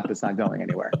a stock that's not going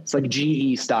anywhere. It's like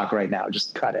GE stock right now.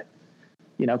 Just cut it.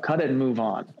 Cut it and move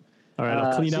on. All right,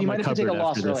 I'll clean up my cupboard after this. So you might have to take a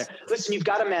loss earlier. Listen, you've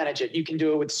got to manage it. You can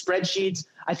do it with spreadsheets.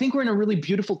 I think we're in a really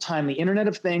beautiful time. The Internet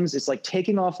of Things is like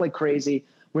taking off like crazy.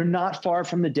 We're not far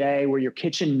from the day where your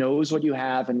kitchen knows what you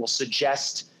have and will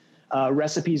suggest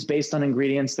recipes based on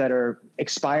ingredients that are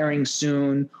expiring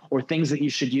soon or things that you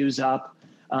should use up.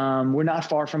 We're not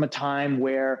far from a time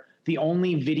where the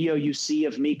only video you see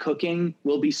of me cooking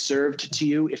will be served to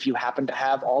you if you happen to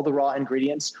have all the raw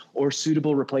ingredients or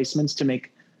suitable replacements to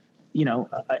make,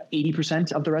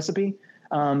 80% of the recipe.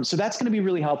 So that's going to be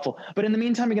really helpful. But in the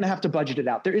meantime, you're going to have to budget it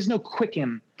out. There is no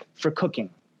Quicken for cooking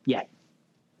yet.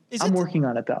 I'm working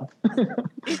on it, though.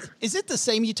 Is it the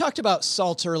same? You talked about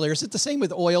salts earlier. Is it the same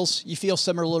with oils? You feel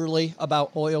similarly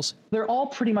about oils? They're all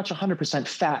pretty much 100%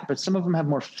 fat, but some of them have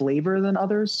more flavor than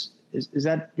others. Is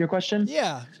that your question?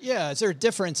 Yeah. Is there a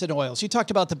difference in oils? You talked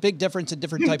about the big difference in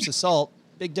different types of salt.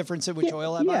 Big difference in which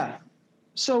oil am I? Yeah.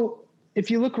 So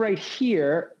if you look right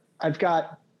here, I've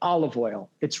got olive oil.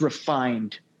 It's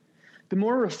refined. the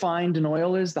more refined an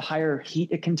oil is, the higher heat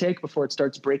it can take before it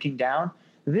starts breaking down.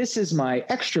 This is my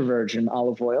extra virgin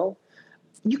olive oil.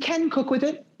 You can cook with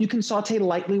it. You can saute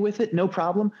lightly with it, no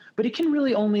problem. But it can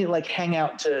really only like hang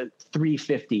out to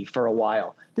 350 for a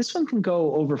while. This one can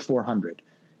go over 400.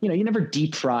 You know, you never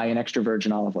deep fry an extra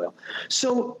virgin olive oil.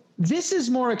 So this is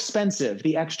more expensive,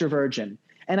 the extra virgin.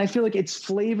 And I feel like its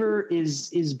flavor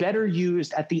is better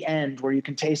used at the end where you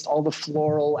can taste all the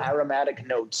floral aromatic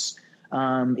notes.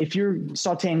 If you're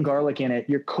sauteing garlic in it,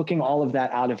 you're cooking all of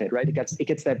that out of it, right? It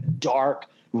gets that dark,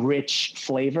 rich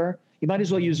flavor. You might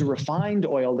as well use a refined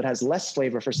oil that has less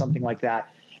flavor for something like that.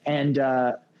 And,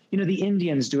 you know, the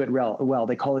Indians do it well.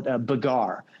 They call it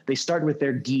bagar. They start with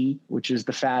their ghee, which is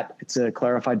the fat. It's a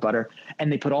clarified butter.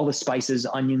 And they put all the spices,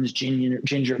 onions,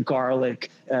 ginger,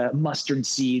 garlic, mustard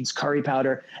seeds, curry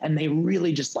powder. And they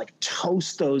really just like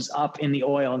toast those up in the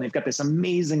oil. And they've got this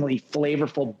amazingly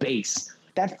flavorful base.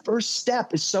 That first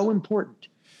step is so important.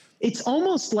 It's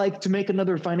almost like, to make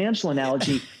another financial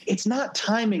analogy, it's not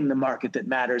timing the market that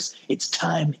matters. It's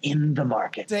time in the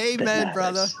market. Amen,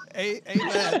 brother.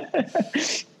 Amen.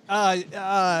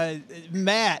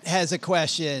 Matt has a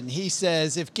question. He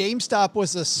says, if GameStop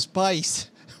was a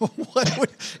spice,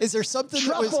 is there something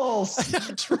Truffles.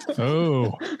 That was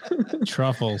Oh,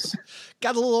 truffles.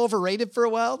 got a little overrated for a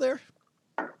while there?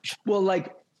 Well,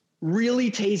 like really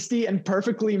tasty and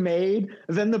perfectly made.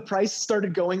 Then the price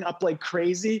started going up like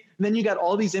crazy. Then you got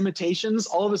all these imitations.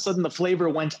 All of a sudden the flavor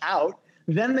went out.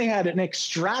 Then they had an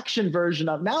extraction version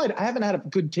of, now I haven't had a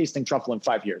good tasting truffle in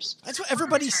 5 years. That's what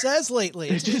everybody says lately.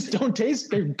 They just don't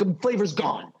taste, their flavor's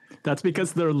gone. That's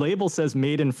because their label says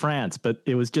made in France, but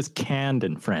it was just canned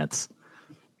in France.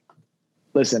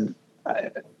 Listen,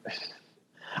 I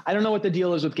don't know what the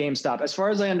deal is with GameStop. As far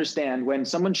as I understand, when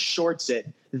someone shorts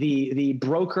it, the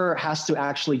broker has to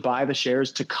actually buy the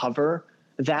shares to cover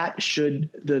that should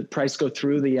the price go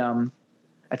through the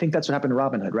I think that's what happened to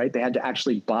Robinhood, right? They had to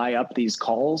actually buy up these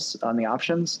calls on the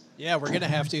options. Yeah, we're going to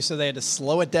have to. So they had to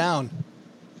slow it down.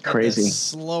 Crazy.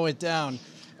 Slow it down.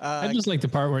 I just like the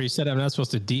part where you said I'm not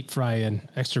supposed to deep fry in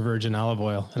extra virgin olive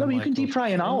oil. No, you can deep fry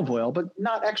in olive oil, but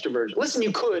not extra virgin. Listen,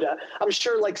 you could. I'm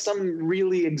sure like some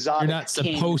really exotic You're not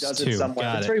king supposed does to. it somewhere.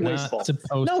 Got It's it. very Not wasteful.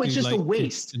 supposed No, it's to, just a like,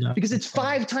 waste it's because it's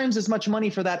 5 times as much money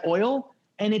for that oil.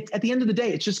 And at the end of the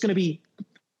day, it's just going to be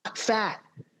fat.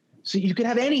 So you could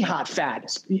have any hot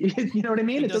fat. You know what I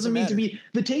mean? It doesn't mean to be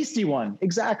the tasty one.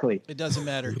 Exactly. It doesn't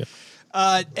matter.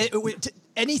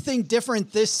 Anything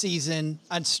different this season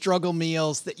on struggle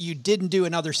meals that you didn't do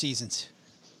in other seasons?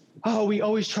 Oh, we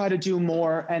always try to do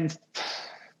more. And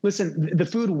listen, the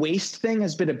food waste thing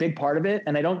has been a big part of it.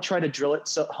 And I don't try to drill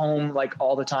it home like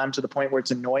all the time to the point where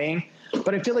it's annoying.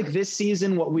 But I feel like this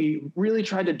season, what we really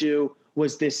tried to do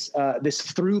was this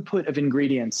throughput of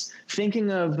ingredients,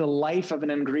 thinking of the life of an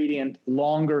ingredient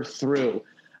longer through,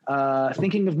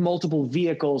 thinking of multiple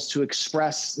vehicles to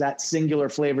express that singular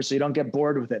flavor so you don't get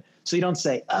bored with it. So you don't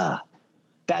say,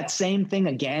 that same thing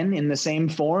again in the same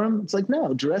form. It's like,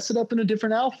 no, dress it up in a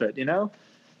different outfit, you know?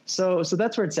 So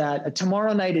that's where it's at.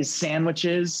 Tomorrow night is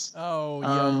sandwiches,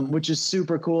 which is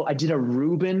super cool. I did a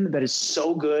Reuben that is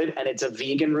so good, and it's a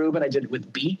vegan Reuben. I did it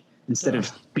with beet instead of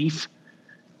beef.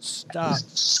 Stop.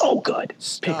 So good.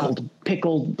 Stop.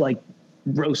 Pickled like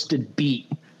roasted beet.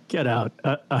 Get out.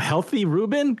 A healthy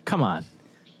Reuben? Come on.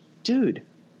 Dude.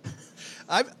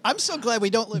 I'm so glad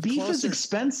we don't live Beef closer. is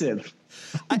expensive.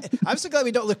 I'm so glad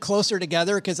we don't live closer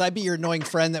together because I'd be your annoying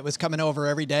friend that was coming over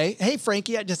every day. Hey,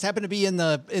 Frankie, I just happen to be in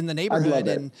the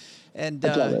neighborhood,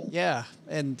 and yeah,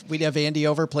 and we'd have Andy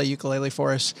over play ukulele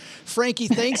for us. Frankie,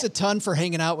 thanks a ton for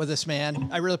hanging out with us, man.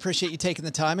 I really appreciate you taking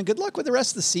the time, and good luck with the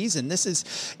rest of the season.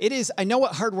 It is. I know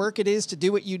what hard work it is to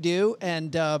do what you do,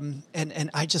 and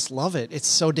I just love it. It's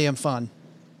so damn fun.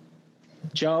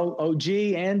 Joe, OG,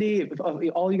 Andy,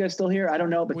 all you guys still here? I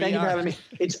don't know, but thank you for having me.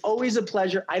 It's always a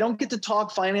pleasure. I don't get to talk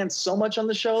finance so much on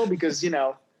the show because,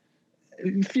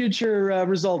 future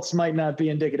results might not be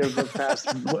indicative of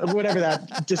past, whatever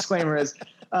that disclaimer is.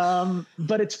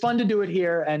 But it's fun to do it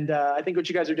here. And I think what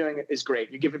you guys are doing is great.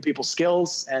 You're giving people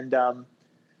skills and awesome.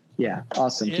 Yeah,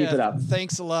 keep it up.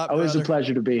 Thanks a lot, Always brother. a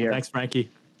pleasure to be here. Thanks, Frankie.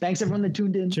 Thanks everyone that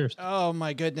tuned in. Cheers. Oh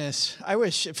my goodness. I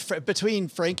wish between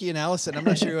Frankie and Allison, I'm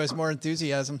not sure who has more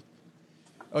enthusiasm.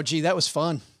 Oh gee, that was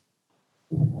fun.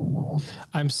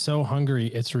 I'm so hungry.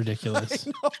 It's ridiculous.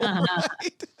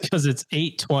 Because it's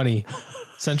 8:20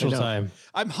 Central Time.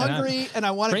 I'm hungry and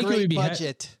I want a Frankly, great we'd be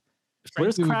budget.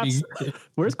 Where's Frankly,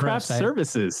 craft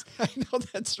services? I know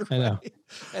that's right. I know.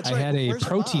 That's I right. had a Where's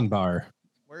protein Mom? bar.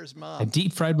 Where's I Mom?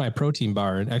 deep fried my protein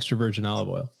bar in extra virgin olive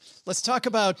oil. Let's talk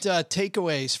about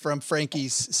takeaways from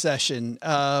Frankie's session.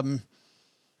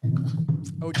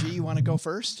 OG, you want to go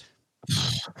first?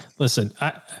 Listen,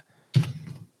 I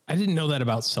didn't know that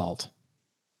about salt.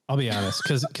 I'll be honest,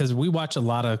 because we watch a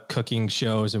lot of cooking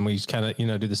shows and we kind of,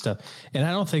 do this stuff. And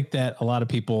I don't think that a lot of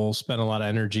people spend a lot of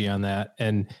energy on that.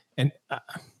 And I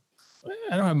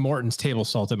don't have Morton's table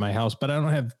salt at my house, but I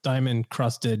don't have diamond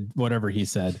crusted whatever he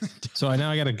said. So now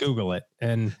I got to Google it.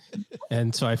 And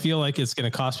so I feel like it's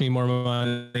going to cost me more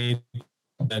money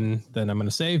than I'm going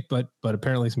to save, but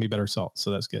apparently it's gonna be better salt. So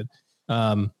that's good.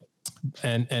 And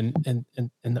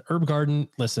the herb garden,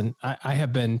 listen, I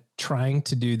have been trying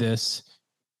to do this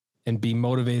and be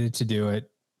motivated to do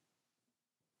it.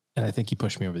 And I think he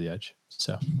pushed me over the edge.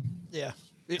 So yeah,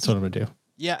 that's what I'm going to do.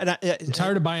 Yeah. And I'm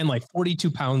tired of buying like 42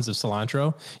 pounds of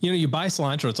cilantro. You buy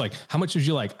cilantro. It's like, how much would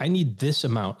you like? I need this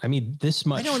amount. I need this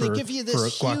much I know, they give you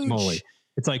this for guacamole. huge...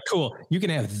 It's like, cool. You can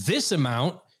have this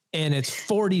amount and it's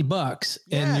 $40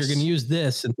 and you're going to use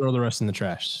this and throw the rest in the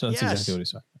trash. So that's exactly what he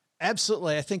said.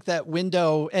 Absolutely. I think that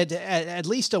window, at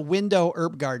least a window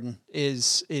herb garden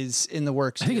is in the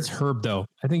works. I think it's herb though.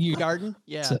 I think you garden.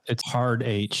 Yeah. It's hard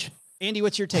H. Andy,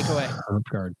 what's your takeaway? Herb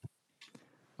garden.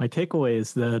 My takeaway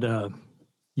is that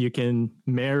you can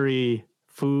marry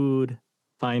food,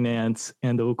 finance,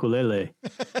 and the ukulele.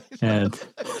 and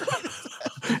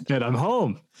I'm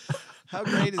home. How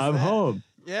great is I'm that? home.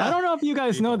 Yeah. I don't know if you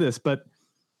guys know this, but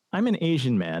I'm an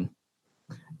Asian man.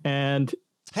 And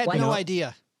had no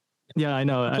idea. Yeah, I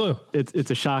know.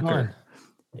 It's a shocker.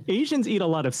 Asians eat a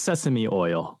lot of sesame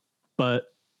oil, but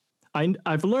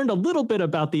I've learned a little bit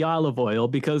about the olive oil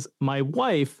because my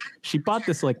wife, she bought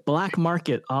this like black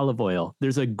market olive oil.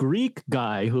 There's a Greek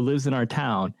guy who lives in our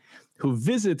town who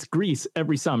visits Greece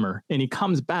every summer, and he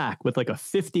comes back with like a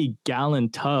 50-gallon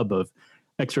tub of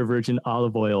extra virgin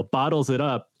olive oil, bottles it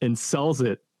up, and sells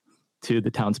it to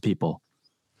the townspeople.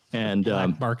 And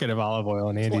market of olive oil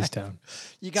in Andy's town.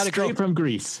 You got to go from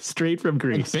Greece, straight from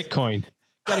Greece. Like Bitcoin.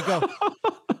 Got to go.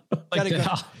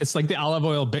 It's like the olive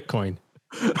oil Bitcoin.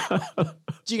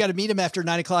 You got to meet him after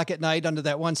 9 o'clock at night under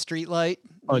that one street light.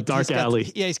 Oh, dark alley.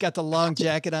 He's got the long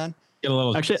jacket on. Get a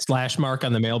little slash mark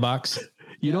on the mailbox.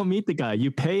 You don't meet the guy.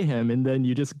 You pay him, and then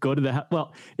you just go to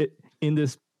the in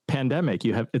this pandemic,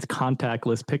 it's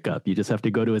contactless pickup. You just have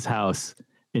to go to his house,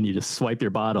 and you just swipe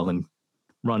your bottle and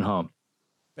run home.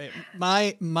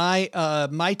 My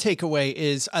takeaway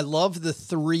is I love the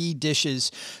 3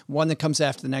 dishes, one that comes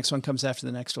after the next one comes after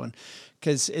the next one.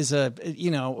 Because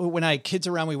when I had kids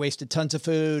around, we wasted tons of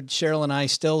food. Cheryl and I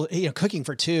still, cooking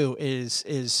for 2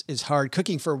 is hard.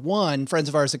 Cooking for 1, friends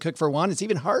of ours that cook for 1, it's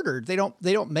even harder. They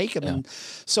don't make them. Yeah. And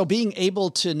so being able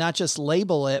to not just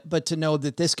label it, but to know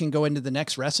that this can go into the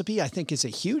next recipe, I think is a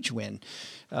huge win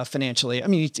financially. I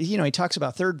mean, he talks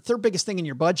about third biggest thing in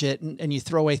your budget, and you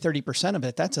throw away 30% of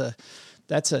it.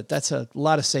 That's a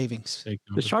lot of savings.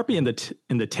 The Sharpie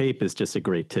in the tape is just a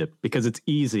great tip because it's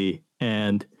easy.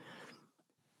 And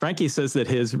Frankie says that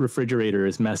his refrigerator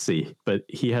is messy, but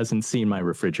he hasn't seen my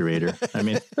refrigerator. I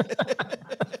mean,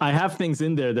 I have things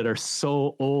in there that are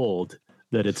so old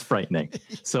that it's frightening.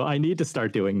 So I need to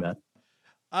start doing that.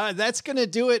 That's going to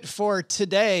do it for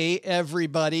today,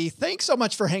 everybody. Thanks so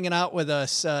much for hanging out with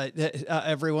us,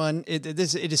 everyone. It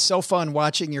is so fun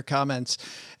watching your comments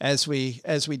as we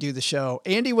do the show.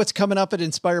 Andy, what's coming up at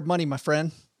Inspired Money, my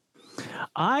friend?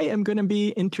 I am going to be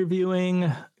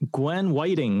interviewing Gwen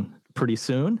Whiting pretty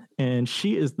soon, and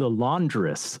she is the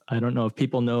laundress. I don't know if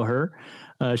people know her.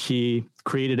 She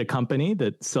created a company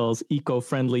that sells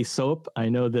eco-friendly soap. I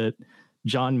know that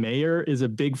John Mayer is a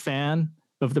big fan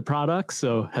of the product,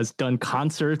 so has done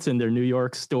concerts in their New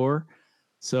York store.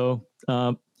 So,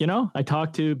 I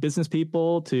talk to business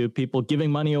people, to people giving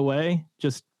money away,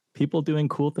 just people doing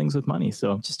cool things with money.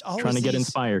 So just trying to get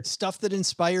inspired. Stuff that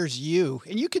inspires you.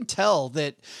 And you can tell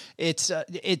that it's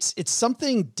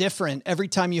something different every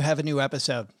time you have a new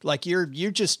episode. Like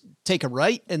you just take a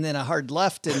right and then a hard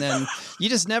left, and then you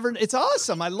just never, it's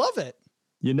awesome. I love it.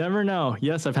 You never know.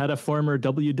 Yes, I've had a former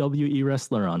WWE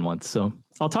wrestler on once, so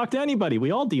I'll talk to anybody.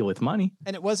 We all deal with money.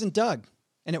 And it wasn't Doug.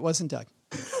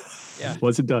 Yeah.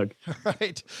 Was it Doug? All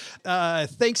right.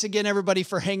 Thanks again, everybody,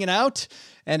 for hanging out.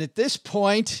 And at this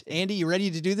point, Andy, you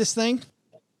ready to do this thing?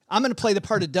 I'm going to play the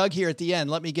part of Doug here at the end.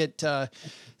 Let me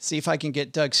see if I can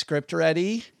get Doug's script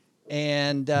ready.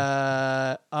 And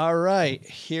all right,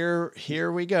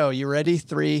 here we go. You ready?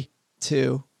 3,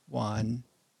 2, 1.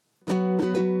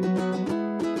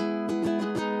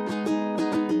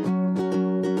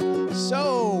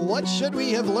 So, what should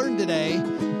we have learned today?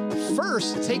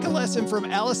 First, take a lesson from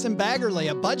Allison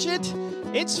Baggerly. A budget?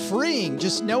 It's freeing.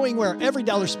 Just knowing where every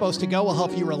dollar's supposed to go will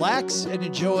help you relax and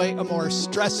enjoy a more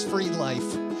stress-free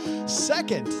life.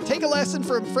 Second, take a lesson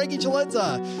from Frankie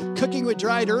Chalenza. Cooking with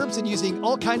dried herbs and using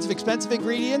all kinds of expensive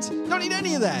ingredients. Don't need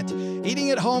any of that.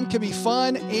 Eating at home can be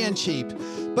fun and cheap.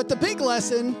 But the big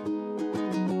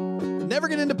lesson, never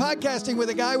get into podcasting with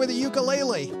a guy with a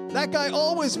ukulele. That guy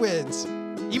always wins.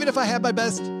 Even if I have my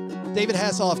best David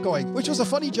Hasselhoff going, which was a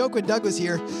funny joke when Doug was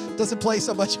here. Doesn't play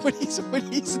so much when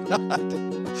he's not.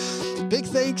 Big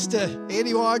thanks to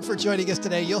Andy Wong for joining us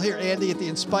today. You'll hear Andy at the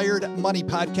Inspired Money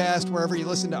Podcast, wherever you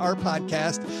listen to our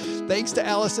podcast. Thanks to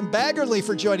Allison Baggerly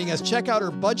for joining us. Check out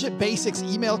her Budget Basics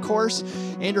email course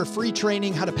and her free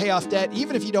training, How to Pay Off Debt,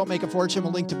 even if you don't make a fortune.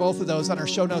 We'll link to both of those on our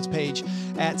show notes page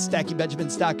at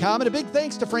stackingbenjamins.com. And a big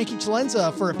thanks to Frankie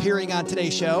Chalenza for appearing on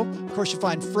today's show. Of course, you'll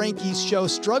find Frankie's show,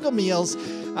 Struggle Meals,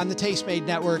 on the Tastemade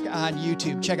Network on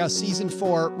YouTube. Check out season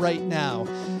 4 right now.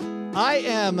 I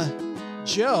am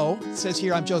Joe, it says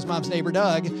here I'm Joe's mom's neighbor,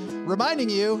 Doug,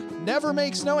 reminding you, never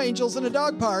make snow angels in a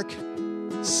dog park.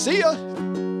 See ya.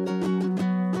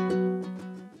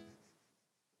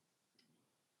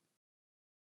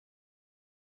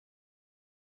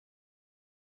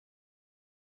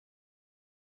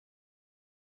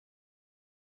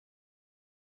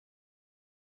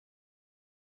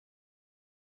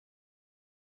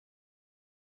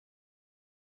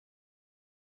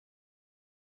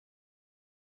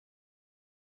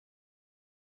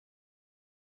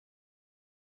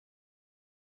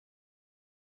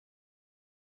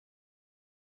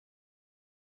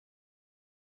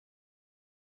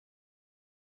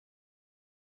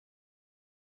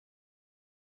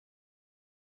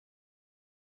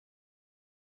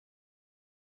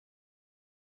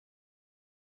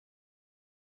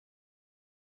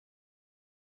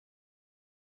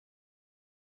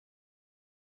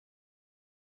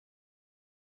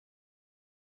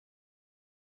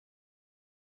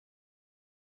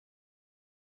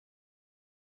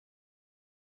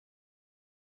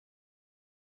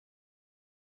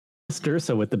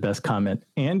 Stursa with the best comment.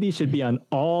 Andy should be on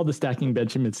all the Stacking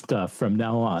Benjamin stuff from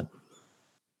now on. I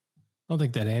don't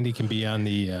think that Andy can be on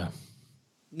the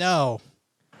No.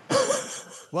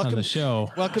 on the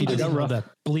show. Welcome he to doesn't know the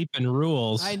bleeping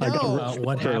rules. I know. About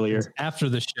what happens after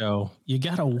the show. You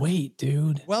gotta wait,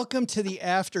 dude. Welcome to the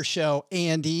after show,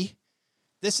 Andy.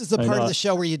 This is the part of the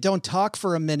show where you don't talk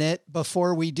for a minute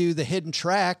before we do the hidden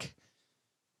track.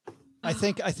 I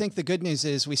think the good news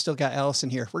is we still got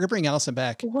Allison here. We're gonna bring Allison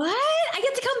back. What? I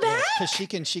get to come back?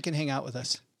 Because she can hang out with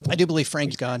us. I do believe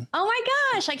Frank's gone. Oh my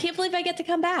gosh, I can't believe I get to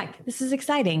come back. This is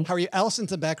exciting. How are you?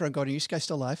 Allison's in the background going, are you guys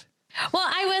still live? Well,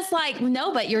 I was like,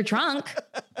 no, but you're drunk.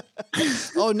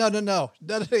 Oh, no.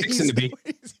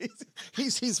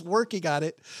 He's working on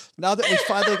it. Now that we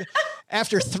finally,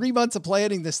 after 3 months of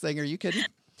planning this thing, are you kidding?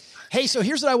 Hey, so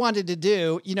here's what I wanted to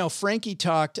do. You know, Frankie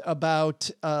talked about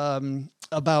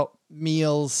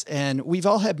meals, and we've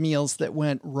all had meals that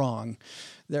went wrong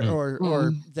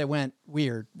or that went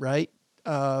weird, right?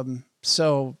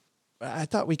 So I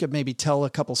thought we could maybe tell a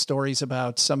couple stories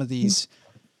about some of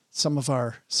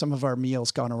our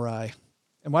meals gone awry.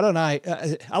 And why don't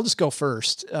I'll just go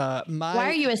first. Why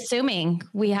are you assuming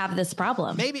we have this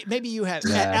problem? Maybe you have.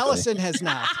 Exactly. Allison has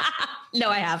not. No,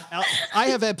 I have. I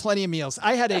have had plenty of meals.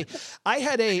 I had a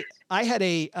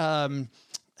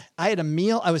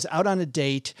meal. I was out on a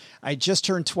date. I just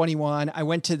turned 21. I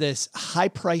went to this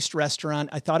high-priced restaurant.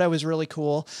 I thought I was really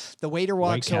cool. The waiter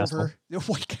walks over.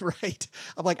 Right.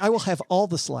 I'm like, I will have all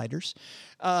the sliders.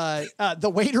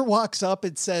 The waiter walks up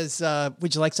and says,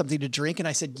 would you like something to drink? And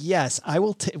I said, yes, I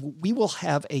will. We will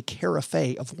have a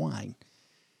carafe of wine.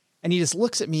 And he just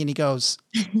looks at me and he goes,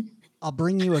 I'll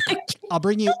bring you a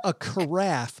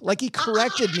carafe. Like he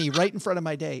corrected me right in front of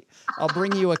my date. I'll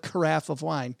bring you a carafe of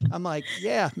wine. I'm like,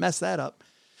 yeah, mess that up.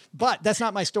 But that's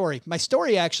not my story. My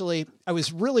story, actually, I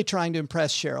was really trying to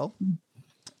impress Cheryl,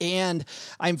 and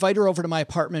I invite her over to my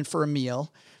apartment for a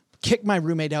meal, kick my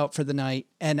roommate out for the night,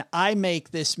 and I make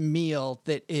this meal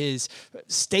that is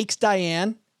Steaks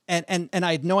Diane. And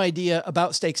I had no idea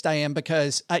about Steaks Diane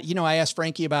because, I asked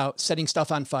Frankie about setting stuff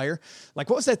on fire. Like,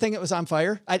 what was that thing that was on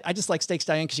fire? I just like Steaks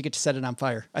Diane because you get to set it on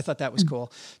fire. I thought that was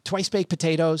cool. Twice baked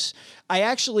potatoes. I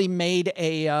actually made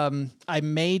a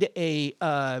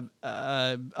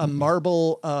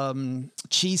marble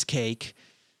cheesecake.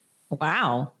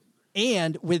 Wow.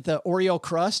 And with the Oreo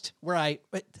crust, where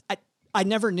I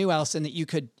never knew, Allison, that you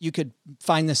could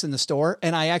find this in the store.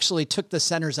 And I actually took the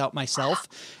centers out myself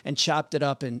and chopped it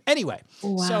up. And anyway,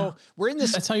 So we're in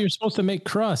this. That's how you're supposed to make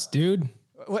crust, dude.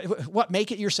 What,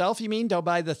 make it yourself? You mean? Don't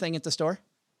buy the thing at the store?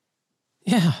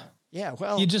 Yeah. Yeah.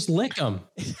 Well, you just lick them.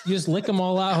 You just lick them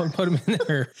all out and put them in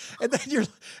there. and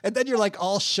then you're like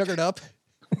all sugared up.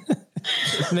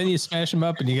 And then you smash them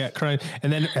up and you got crying.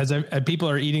 And then as people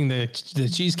are eating the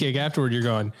cheesecake afterward, you're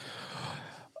going,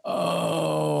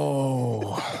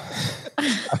 oh,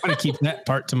 I'm going to keep that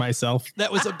part to myself.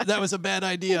 That was a bad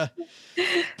idea.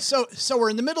 So we're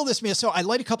in the middle of this meal. So I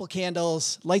light a couple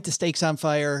candles, light the steaks on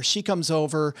fire. She comes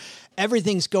over.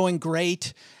 Everything's going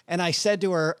great. And I said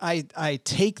to her, I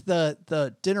take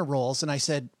the dinner rolls and I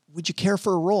said, would you care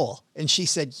for a roll? And she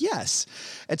said, yes.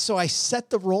 And so I set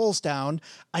the rolls down.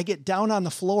 I get down on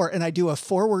the floor and I do a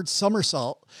forward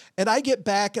somersault and I get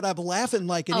back and I'm laughing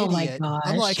like an idiot. My gosh.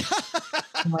 I'm like,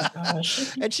 oh my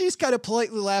gosh. And she's kind of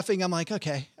politely laughing. I'm like,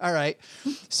 okay, all right.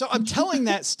 So I'm telling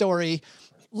that story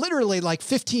literally like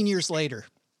 15 years later.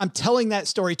 I'm telling that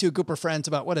story to a group of friends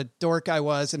about what a dork I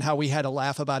was and how we had a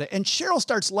laugh about it. And Cheryl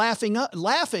starts laughing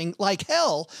like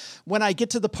hell when I get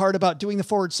to the part about doing the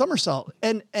forward somersault.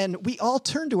 And we all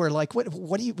turn to her like,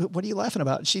 what are you laughing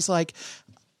about? And she's like,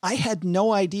 I had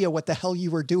no idea what the hell you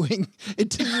were doing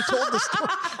until you told the story,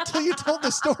 until you told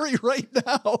the story right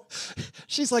now.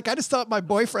 She's like, I just thought my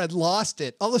boyfriend lost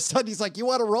it. All of a sudden he's like, you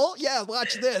want to roll? Yeah,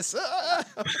 watch this.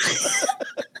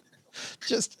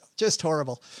 Just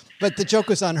horrible. But the joke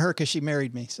was on her because she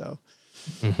married me. So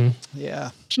yeah.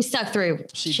 She stuck through.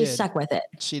 She stuck with it.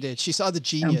 She did. She saw the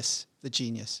genius. The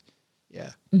genius.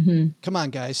 Yeah. Come on,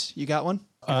 guys. You got one?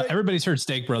 Everybody's heard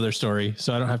Steak Brothers story,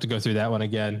 so I don't have to go through that one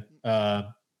again.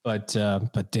 But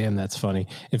damn, that's funny.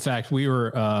 In fact, we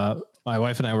were my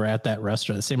wife and I were at that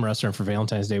restaurant, the same restaurant for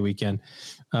Valentine's Day weekend.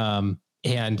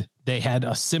 And they had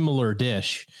a similar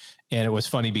dish. And it was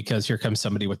funny because here comes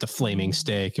somebody with the flaming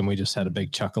steak, and we just had a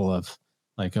big chuckle of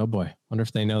like, oh boy, wonder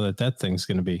if they know that thing's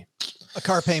going to be a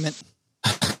car payment.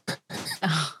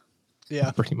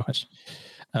 Yeah, pretty much.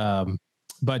 No,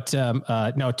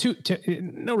 no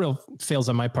real fails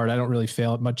on my part. I don't really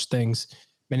fail at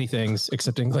many things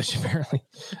except English, apparently.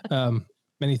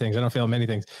 Many things. I don't fail at many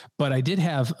things, but I did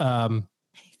have, I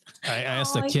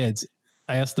asked the kids,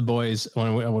 I asked the boys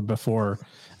before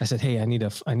I said, hey, I need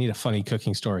a funny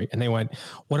cooking story. And they went,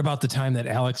 what about the time that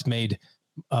Alex made,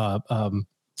 mac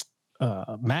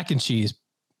and cheese,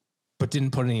 but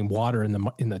didn't put any water in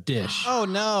the dish? Oh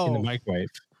no. In the microwave.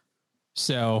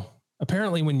 So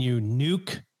apparently when you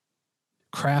nuke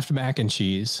Kraft mac and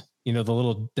cheese, you know, the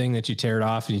little thing that you tear it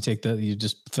off and you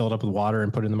just fill it up with water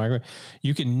and put it in the microwave,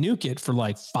 you can nuke it for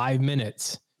like 5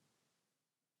 minutes.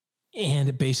 And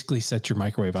it basically sets your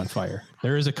microwave on fire.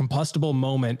 There is a combustible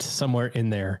moment somewhere in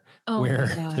there where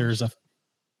there's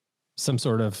some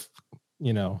sort of,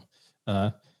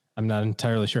 I'm not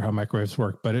entirely sure how microwaves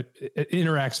work, but it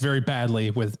interacts very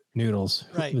badly with noodles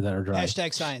that are dry.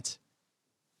 Hashtag science.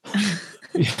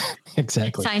 Yeah,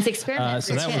 exactly. Science experiment.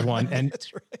 So that was one. And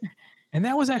that's right. And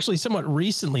that was actually somewhat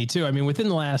recently too. I mean, within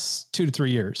the last 2 to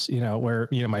 3 years, where,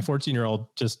 my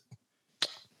 14-year-old just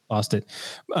lost it.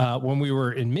 When we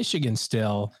were in Michigan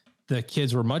still, the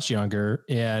kids were much younger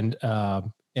and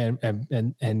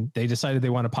they decided they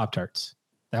wanted Pop-Tarts.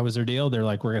 That was their deal. They're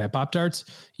like, we're going to have Pop-Tarts.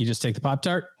 You just take the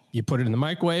Pop-Tart, you put it in the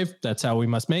microwave. That's how we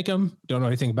must make them. Don't know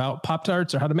anything about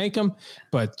Pop-Tarts or how to make them,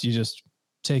 but you just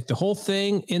take the whole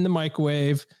thing in the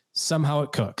microwave. Somehow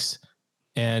it cooks.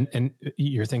 And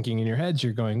you're thinking in your heads,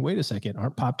 you're going, wait a second,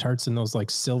 aren't Pop-Tarts in those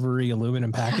like silvery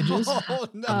aluminum packages? Oh,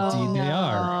 no. Indeed they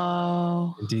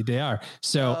are. Indeed they are.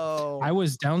 So I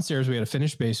was downstairs. We had a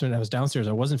finished basement. I was downstairs.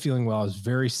 I wasn't feeling well. I was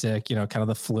very sick, kind of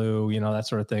the flu, that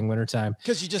sort of thing, wintertime.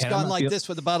 Because you just gone like this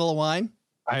with a bottle of wine?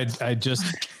 I just,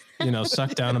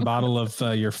 sucked down a bottle of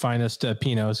your finest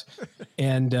Pinots.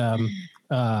 And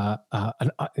all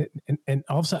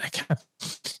of a sudden I kept...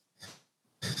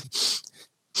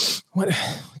 What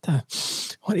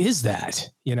is that?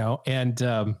 And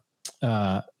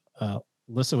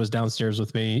Alyssa was downstairs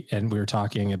with me and we were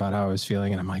talking about how I was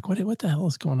feeling. And I'm like, what the hell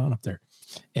is going on up there?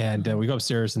 And we go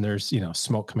upstairs and there's,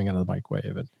 smoke coming out of the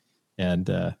microwave. And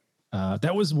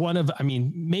that was one of,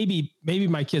 maybe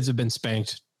my kids have been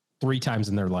spanked 3 times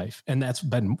in their life. And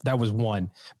that was one,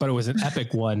 but it was an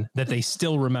epic one that they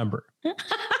still remember.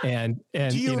 And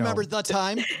do you remember the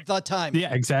time?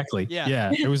 Yeah, exactly.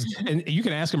 Yeah. It was, and you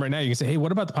can ask them right now. You can say, hey,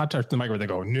 what about the Pop-Tarts in the microwave? They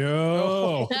go,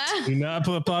 no, do not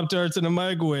put Pop-Tarts in the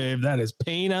microwave. That is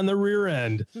pain on the rear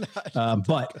end.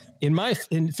 But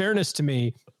in fairness to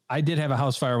me, I did have a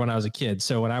house fire when I was a kid.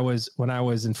 So when I was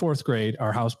in 4th grade,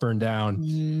 our house burned down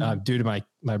due to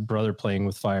my brother playing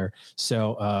with fire.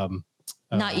 So,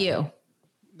 not you.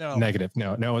 No. Negative.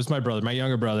 No, it was my brother. My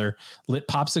younger brother lit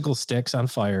popsicle sticks on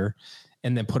fire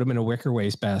and then put them in a wicker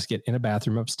wastebasket in a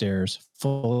bathroom upstairs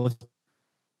full of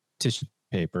tissue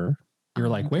paper. You're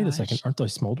like, wait a second, aren't they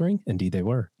smoldering? Indeed they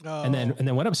were. Oh. And then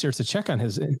went upstairs to check on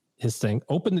his thing,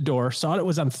 opened the door, saw it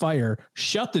was on fire,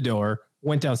 shut the door,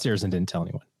 Went downstairs and didn't tell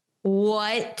anyone.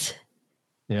 What?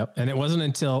 Yep. And it wasn't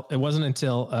until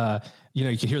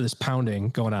you could hear this pounding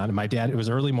going on. And my dad, it was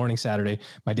early morning Saturday.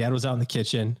 My dad was out in the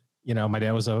kitchen. My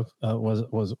dad was a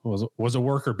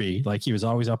worker bee. Like, he was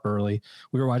always up early.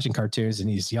 We were watching cartoons and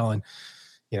he's yelling,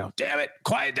 damn it,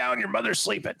 quiet down. Your mother's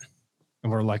sleeping.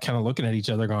 And we're like kind of looking at each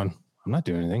other going, I'm not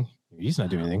doing anything. He's not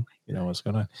doing anything. What's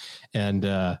going on? And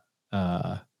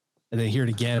then hear it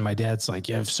again. And my dad's like,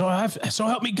 yeah, so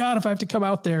help me God if I have to come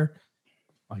out there.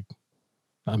 Like,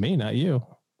 not me, not you.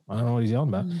 I don't know what he's yelling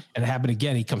about. And it happened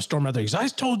again. He comes storming out there. He goes, I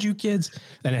told you, kids.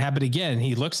 And it happened again.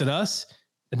 He looks at us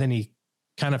and then he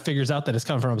kind of figures out that it's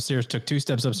coming from upstairs, took 2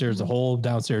 steps upstairs, the whole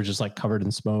downstairs just like covered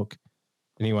in smoke.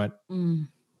 And he went,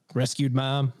 rescued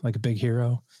mom like a big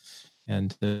hero.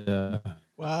 And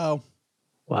wow.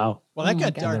 Well, that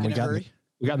got dark in a hurry.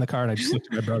 We got in the car and I just looked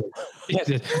at my brother. Yeah,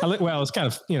 it was kind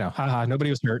of, haha, nobody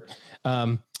was hurt.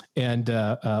 And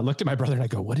looked at my brother and I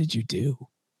go, what did you do?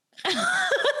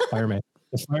 Fireman.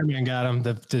 The fireman got him.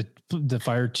 The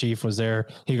fire chief was there.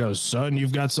 He goes, son,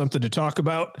 you've got something to talk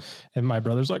about. And my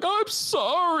brother's like, I'm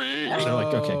sorry. And they're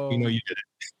like, okay, you did it.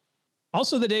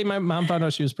 Also, the day my mom found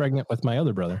out she was pregnant with my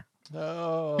other brother.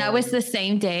 Oh, that was the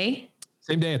same day.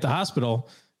 Same day at the hospital.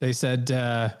 They said,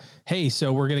 hey,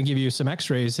 so we're going to give you some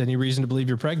x-rays. Any reason to believe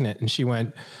you're pregnant? And she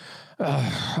went,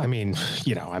 anything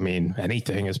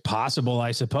is possible,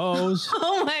 I suppose.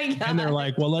 Oh my God. And they're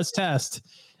like, well, let's test.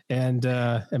 And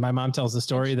my mom tells the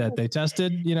story that they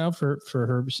tested, for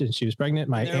her since she was pregnant.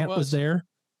 My aunt was there.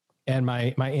 And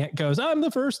my aunt goes, I'm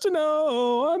the first to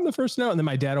know. I'm the first to know. And then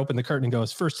my dad opened the curtain and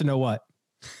goes, first to know what?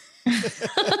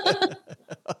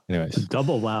 Anyways.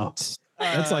 Double wow.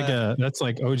 That's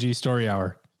like OG story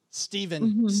hour.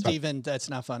 Steven, that's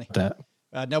not funny.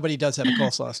 Nobody does have a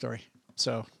coleslaw story.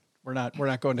 So we're not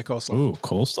going to coleslaw. Ooh,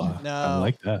 coleslaw. No. I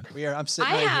like that. I'm sitting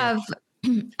I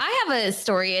here. have a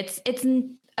story. It's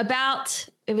about,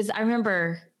 I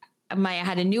remember I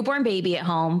had a newborn baby at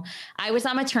home. I was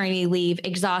on maternity leave,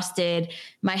 exhausted.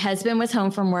 My husband was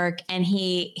home from work and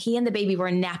he and the baby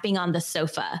were napping on the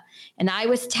sofa. And I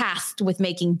was tasked with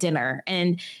making dinner.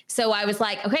 And so I was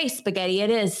like, okay, spaghetti it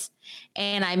is.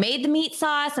 And I made the meat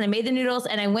sauce and I made the noodles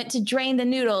and I went to drain the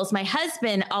noodles. My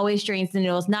husband always drains the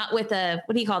noodles, not with a,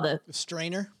 what do you call the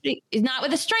strainer? Not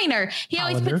with a strainer. He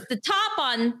always puts the top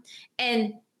on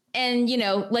and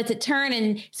lets it turn.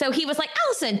 And so he was like,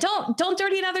 Allison, don't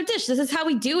dirty another dish. This is how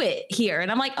we do it here.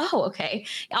 And I'm like, oh, okay.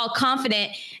 All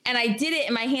confident. And I did it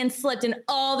and my hand slipped and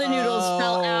all the noodles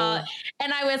fell out.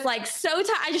 And I was like, so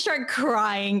tired. I just started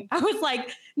crying. I was like,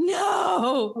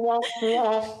 no.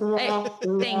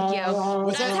 Thank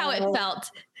you. That's how it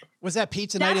felt. Was that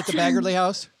pizza night at the Baggerly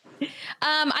house?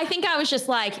 I think I was just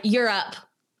like, you're up.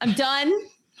 I'm done.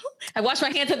 I wash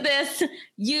my hands of this.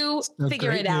 You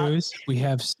figure it out. We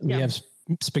have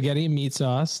spaghetti and meat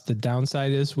sauce. The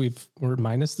downside is we're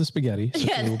minus the spaghetti. So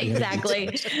yes, exactly.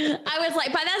 I was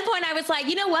like, by that point, I was like,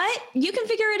 you know what? You can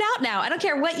figure it out now. I don't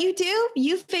care what you do.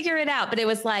 You figure it out. But it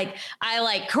was like,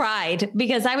 I cried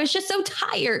because I was just so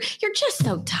tired. You're just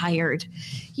so tired.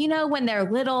 When they're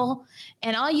little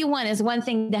and all you want is one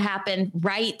thing to happen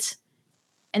right.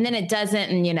 And then it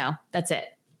doesn't. And that's it.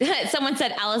 Someone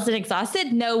said, Allison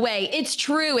exhausted? No way. It's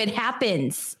true. It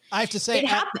happens. I have to say,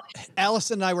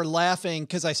 Allison and I were laughing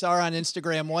because I saw her on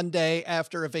Instagram one day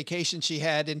after a vacation she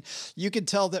had, and you could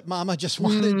tell that Mama just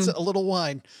wanted a little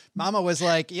wine. Mama was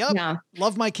like, yep,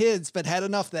 love my kids, but had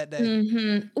enough that day.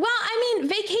 Mm-hmm. Well,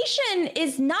 vacation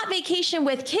is not vacation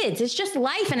with kids. It's just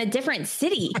life in a different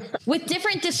city with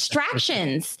different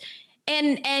distractions.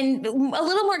 And a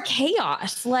little more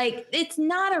chaos. Like, it's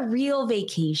not a real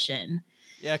vacation.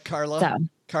 Yeah,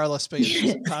 Carla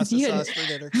spaghetti pasta sauce for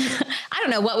dinner. I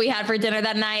don't know what we had for dinner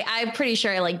that night. I'm pretty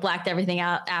sure I blacked everything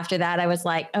out after that. I was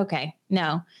like, okay,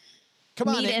 no. Come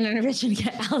on. Need an intervention to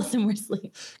get Allison more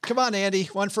sleep. Come on, Andy.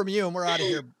 One from you and we're out of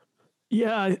here.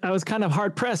 Yeah, I was kind of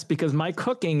hard pressed because my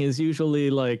cooking is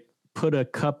usually put a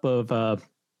cup of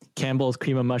Campbell's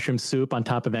cream of mushroom soup on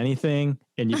top of anything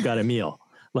and you've got a meal.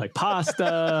 Like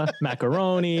pasta,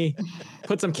 macaroni,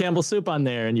 put some Campbell soup on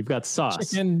there and you've got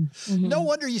sauce. No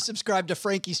wonder you subscribed to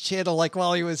Frankie's channel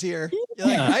while he was here. You're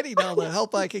like, I need all the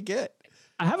help I could get.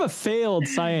 I have a failed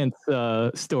science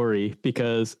story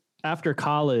because after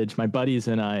college, my buddies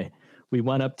and we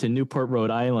went up to Newport, Rhode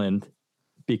Island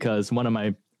because one of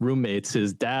my roommates,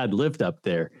 his dad lived up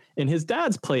there. And his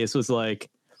dad's place was like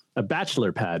a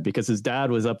bachelor pad because his dad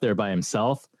was up there by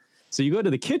himself. So you go to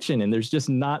the kitchen and there's just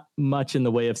not much in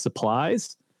the way of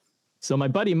supplies. So my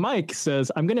buddy Mike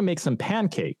says, I'm going to make some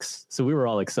pancakes. So we were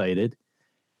all excited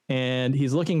and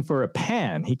he's looking for a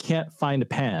pan. He can't find a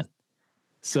pan.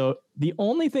 So the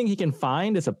only thing he can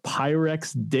find is a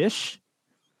Pyrex dish,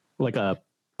 like a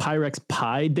Pyrex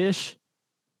pie dish.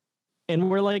 And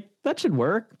we're like, that should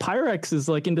work. Pyrex is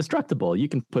like indestructible. You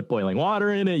can put boiling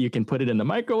water in it. You can put it in the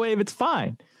microwave. It's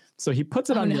fine. So he puts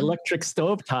it on the electric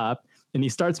stovetop and he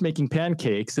starts making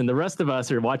pancakes. And the rest of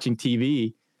us are watching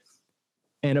TV.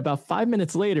 And about 5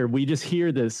 minutes later, we just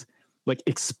hear this like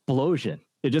explosion.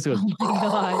 It just goes, oh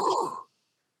my God.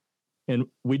 And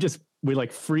we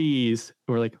like freeze.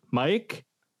 We're like, Mike,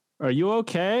 are you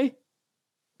okay?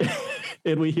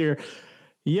 And we hear,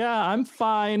 yeah, I'm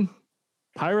fine.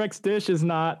 Pyrex dish is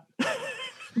not.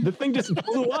 The thing just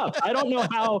blew up. I don't know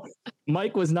how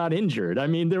Mike was not injured. I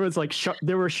mean, there was like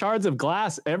there were shards of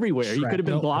glass everywhere. He could have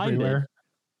been blinded.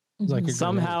 Like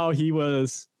somehow he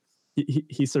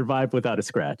survived without a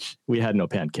scratch. We had no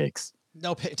pancakes.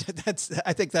 No,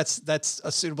 I think that's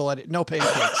a suitable edit. No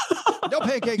pancakes. No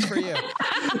pancakes for you.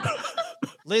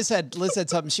 Liz had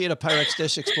something. She had a Pyrex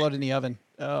dish explode in the oven.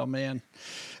 Oh man.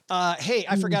 Hey,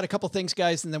 I forgot a couple things,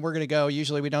 guys, and then we're going to go.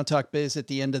 Usually we don't talk biz at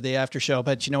the end of the after show,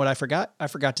 but you know what I forgot? I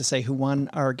forgot to say who won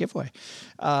our giveaway.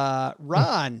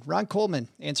 Ron Coleman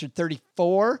answered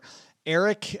 34.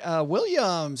 Eric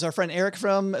Williams, our friend Eric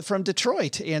from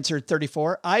Detroit, answered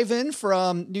 34. Ivan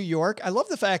from New York. I love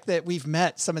the fact that we've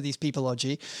met some of these people,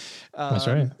 OG. That's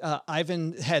right.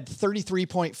 Ivan had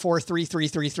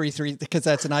 33.43333 because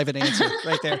that's an Ivan answer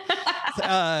right there.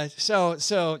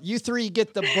 So you three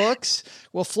get the books.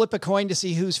 We'll flip a coin to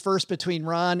see who's first between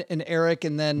Ron and Eric,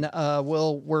 and then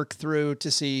we'll work through to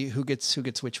see who gets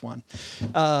which one.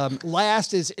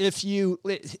 Last is if you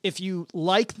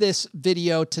like this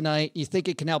video tonight, you think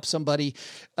it can help somebody,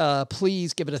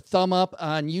 please give it a thumb up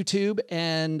on YouTube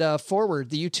and forward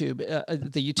the YouTube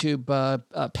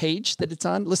page that it's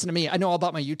on. Listen to me, I know all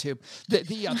about my YouTube. The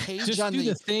page just on do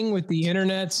the thing with the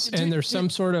internet, and there's some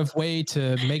sort of way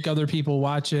to make other people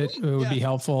watch it. It would be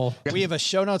helpful. We have a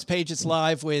show notes page. It's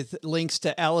live with links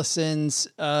to Allison's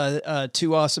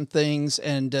Two Awesome Things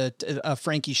and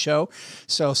Frankie's show.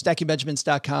 So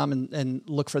stackingbenjamins.com and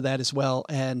look for that as well.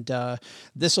 And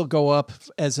this will go up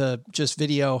as a just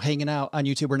video hanging out on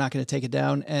YouTube. We're not going to take it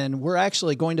down. And we're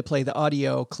actually going to play the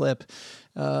audio clip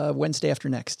Wednesday after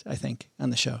next, I think,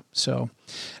 on the show. So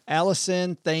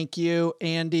Allison, thank you.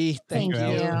 Andy, thank you.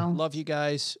 Love you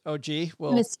guys. OG,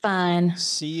 well, it's fun.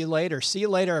 See you later. See you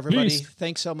later, everybody. Peace.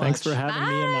 Thanks so much. Thanks for having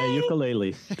me and my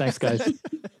ukulele. Thanks, guys.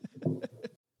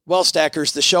 Well,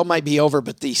 Stackers, the show might be over,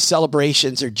 but the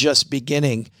celebrations are just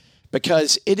beginning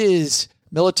because it is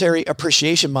Military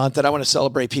Appreciation Month, and I want to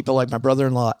celebrate people like my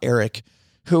brother-in-law, Eric,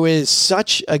 who is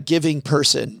such a giving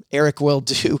person. Eric will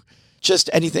do just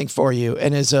anything for you.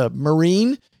 And as a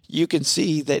Marine, you can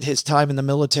see that his time in the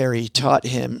military taught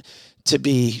him to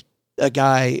be a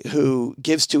guy who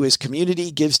gives to his community,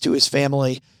 gives to his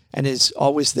family, and is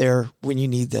always there when you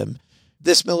need them.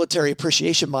 This Military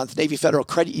Appreciation Month, Navy Federal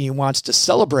Credit Union wants to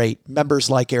celebrate members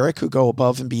like Eric who go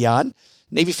above and beyond.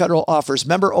 Navy Federal offers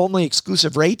member-only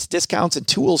exclusive rates, discounts, and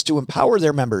tools to empower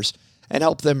their members and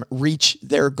help them reach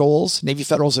their goals. Navy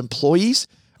Federal's employees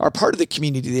are part of the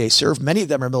community they serve. Many of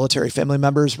them are military family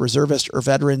members, reservists, or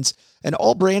veterans, and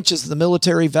all branches of the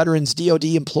military, veterans, DoD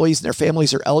employees, and their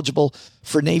families are eligible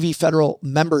for Navy Federal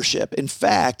membership. In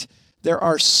fact, there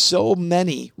are so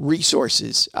many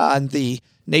resources on the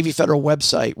Navy Federal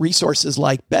website, resources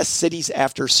like Best Cities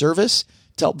After Service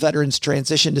to help veterans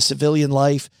transition to civilian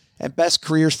life, and Best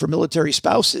Careers for Military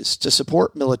Spouses to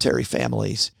support military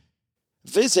families.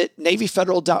 Visit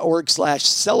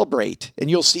NavyFederal.org/celebrate,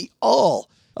 and you'll see all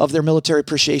of their Military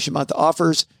Appreciation Month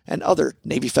offers and other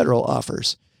Navy Federal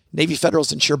offers. Navy Federal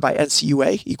is insured by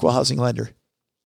NCUA, Equal Housing Lender.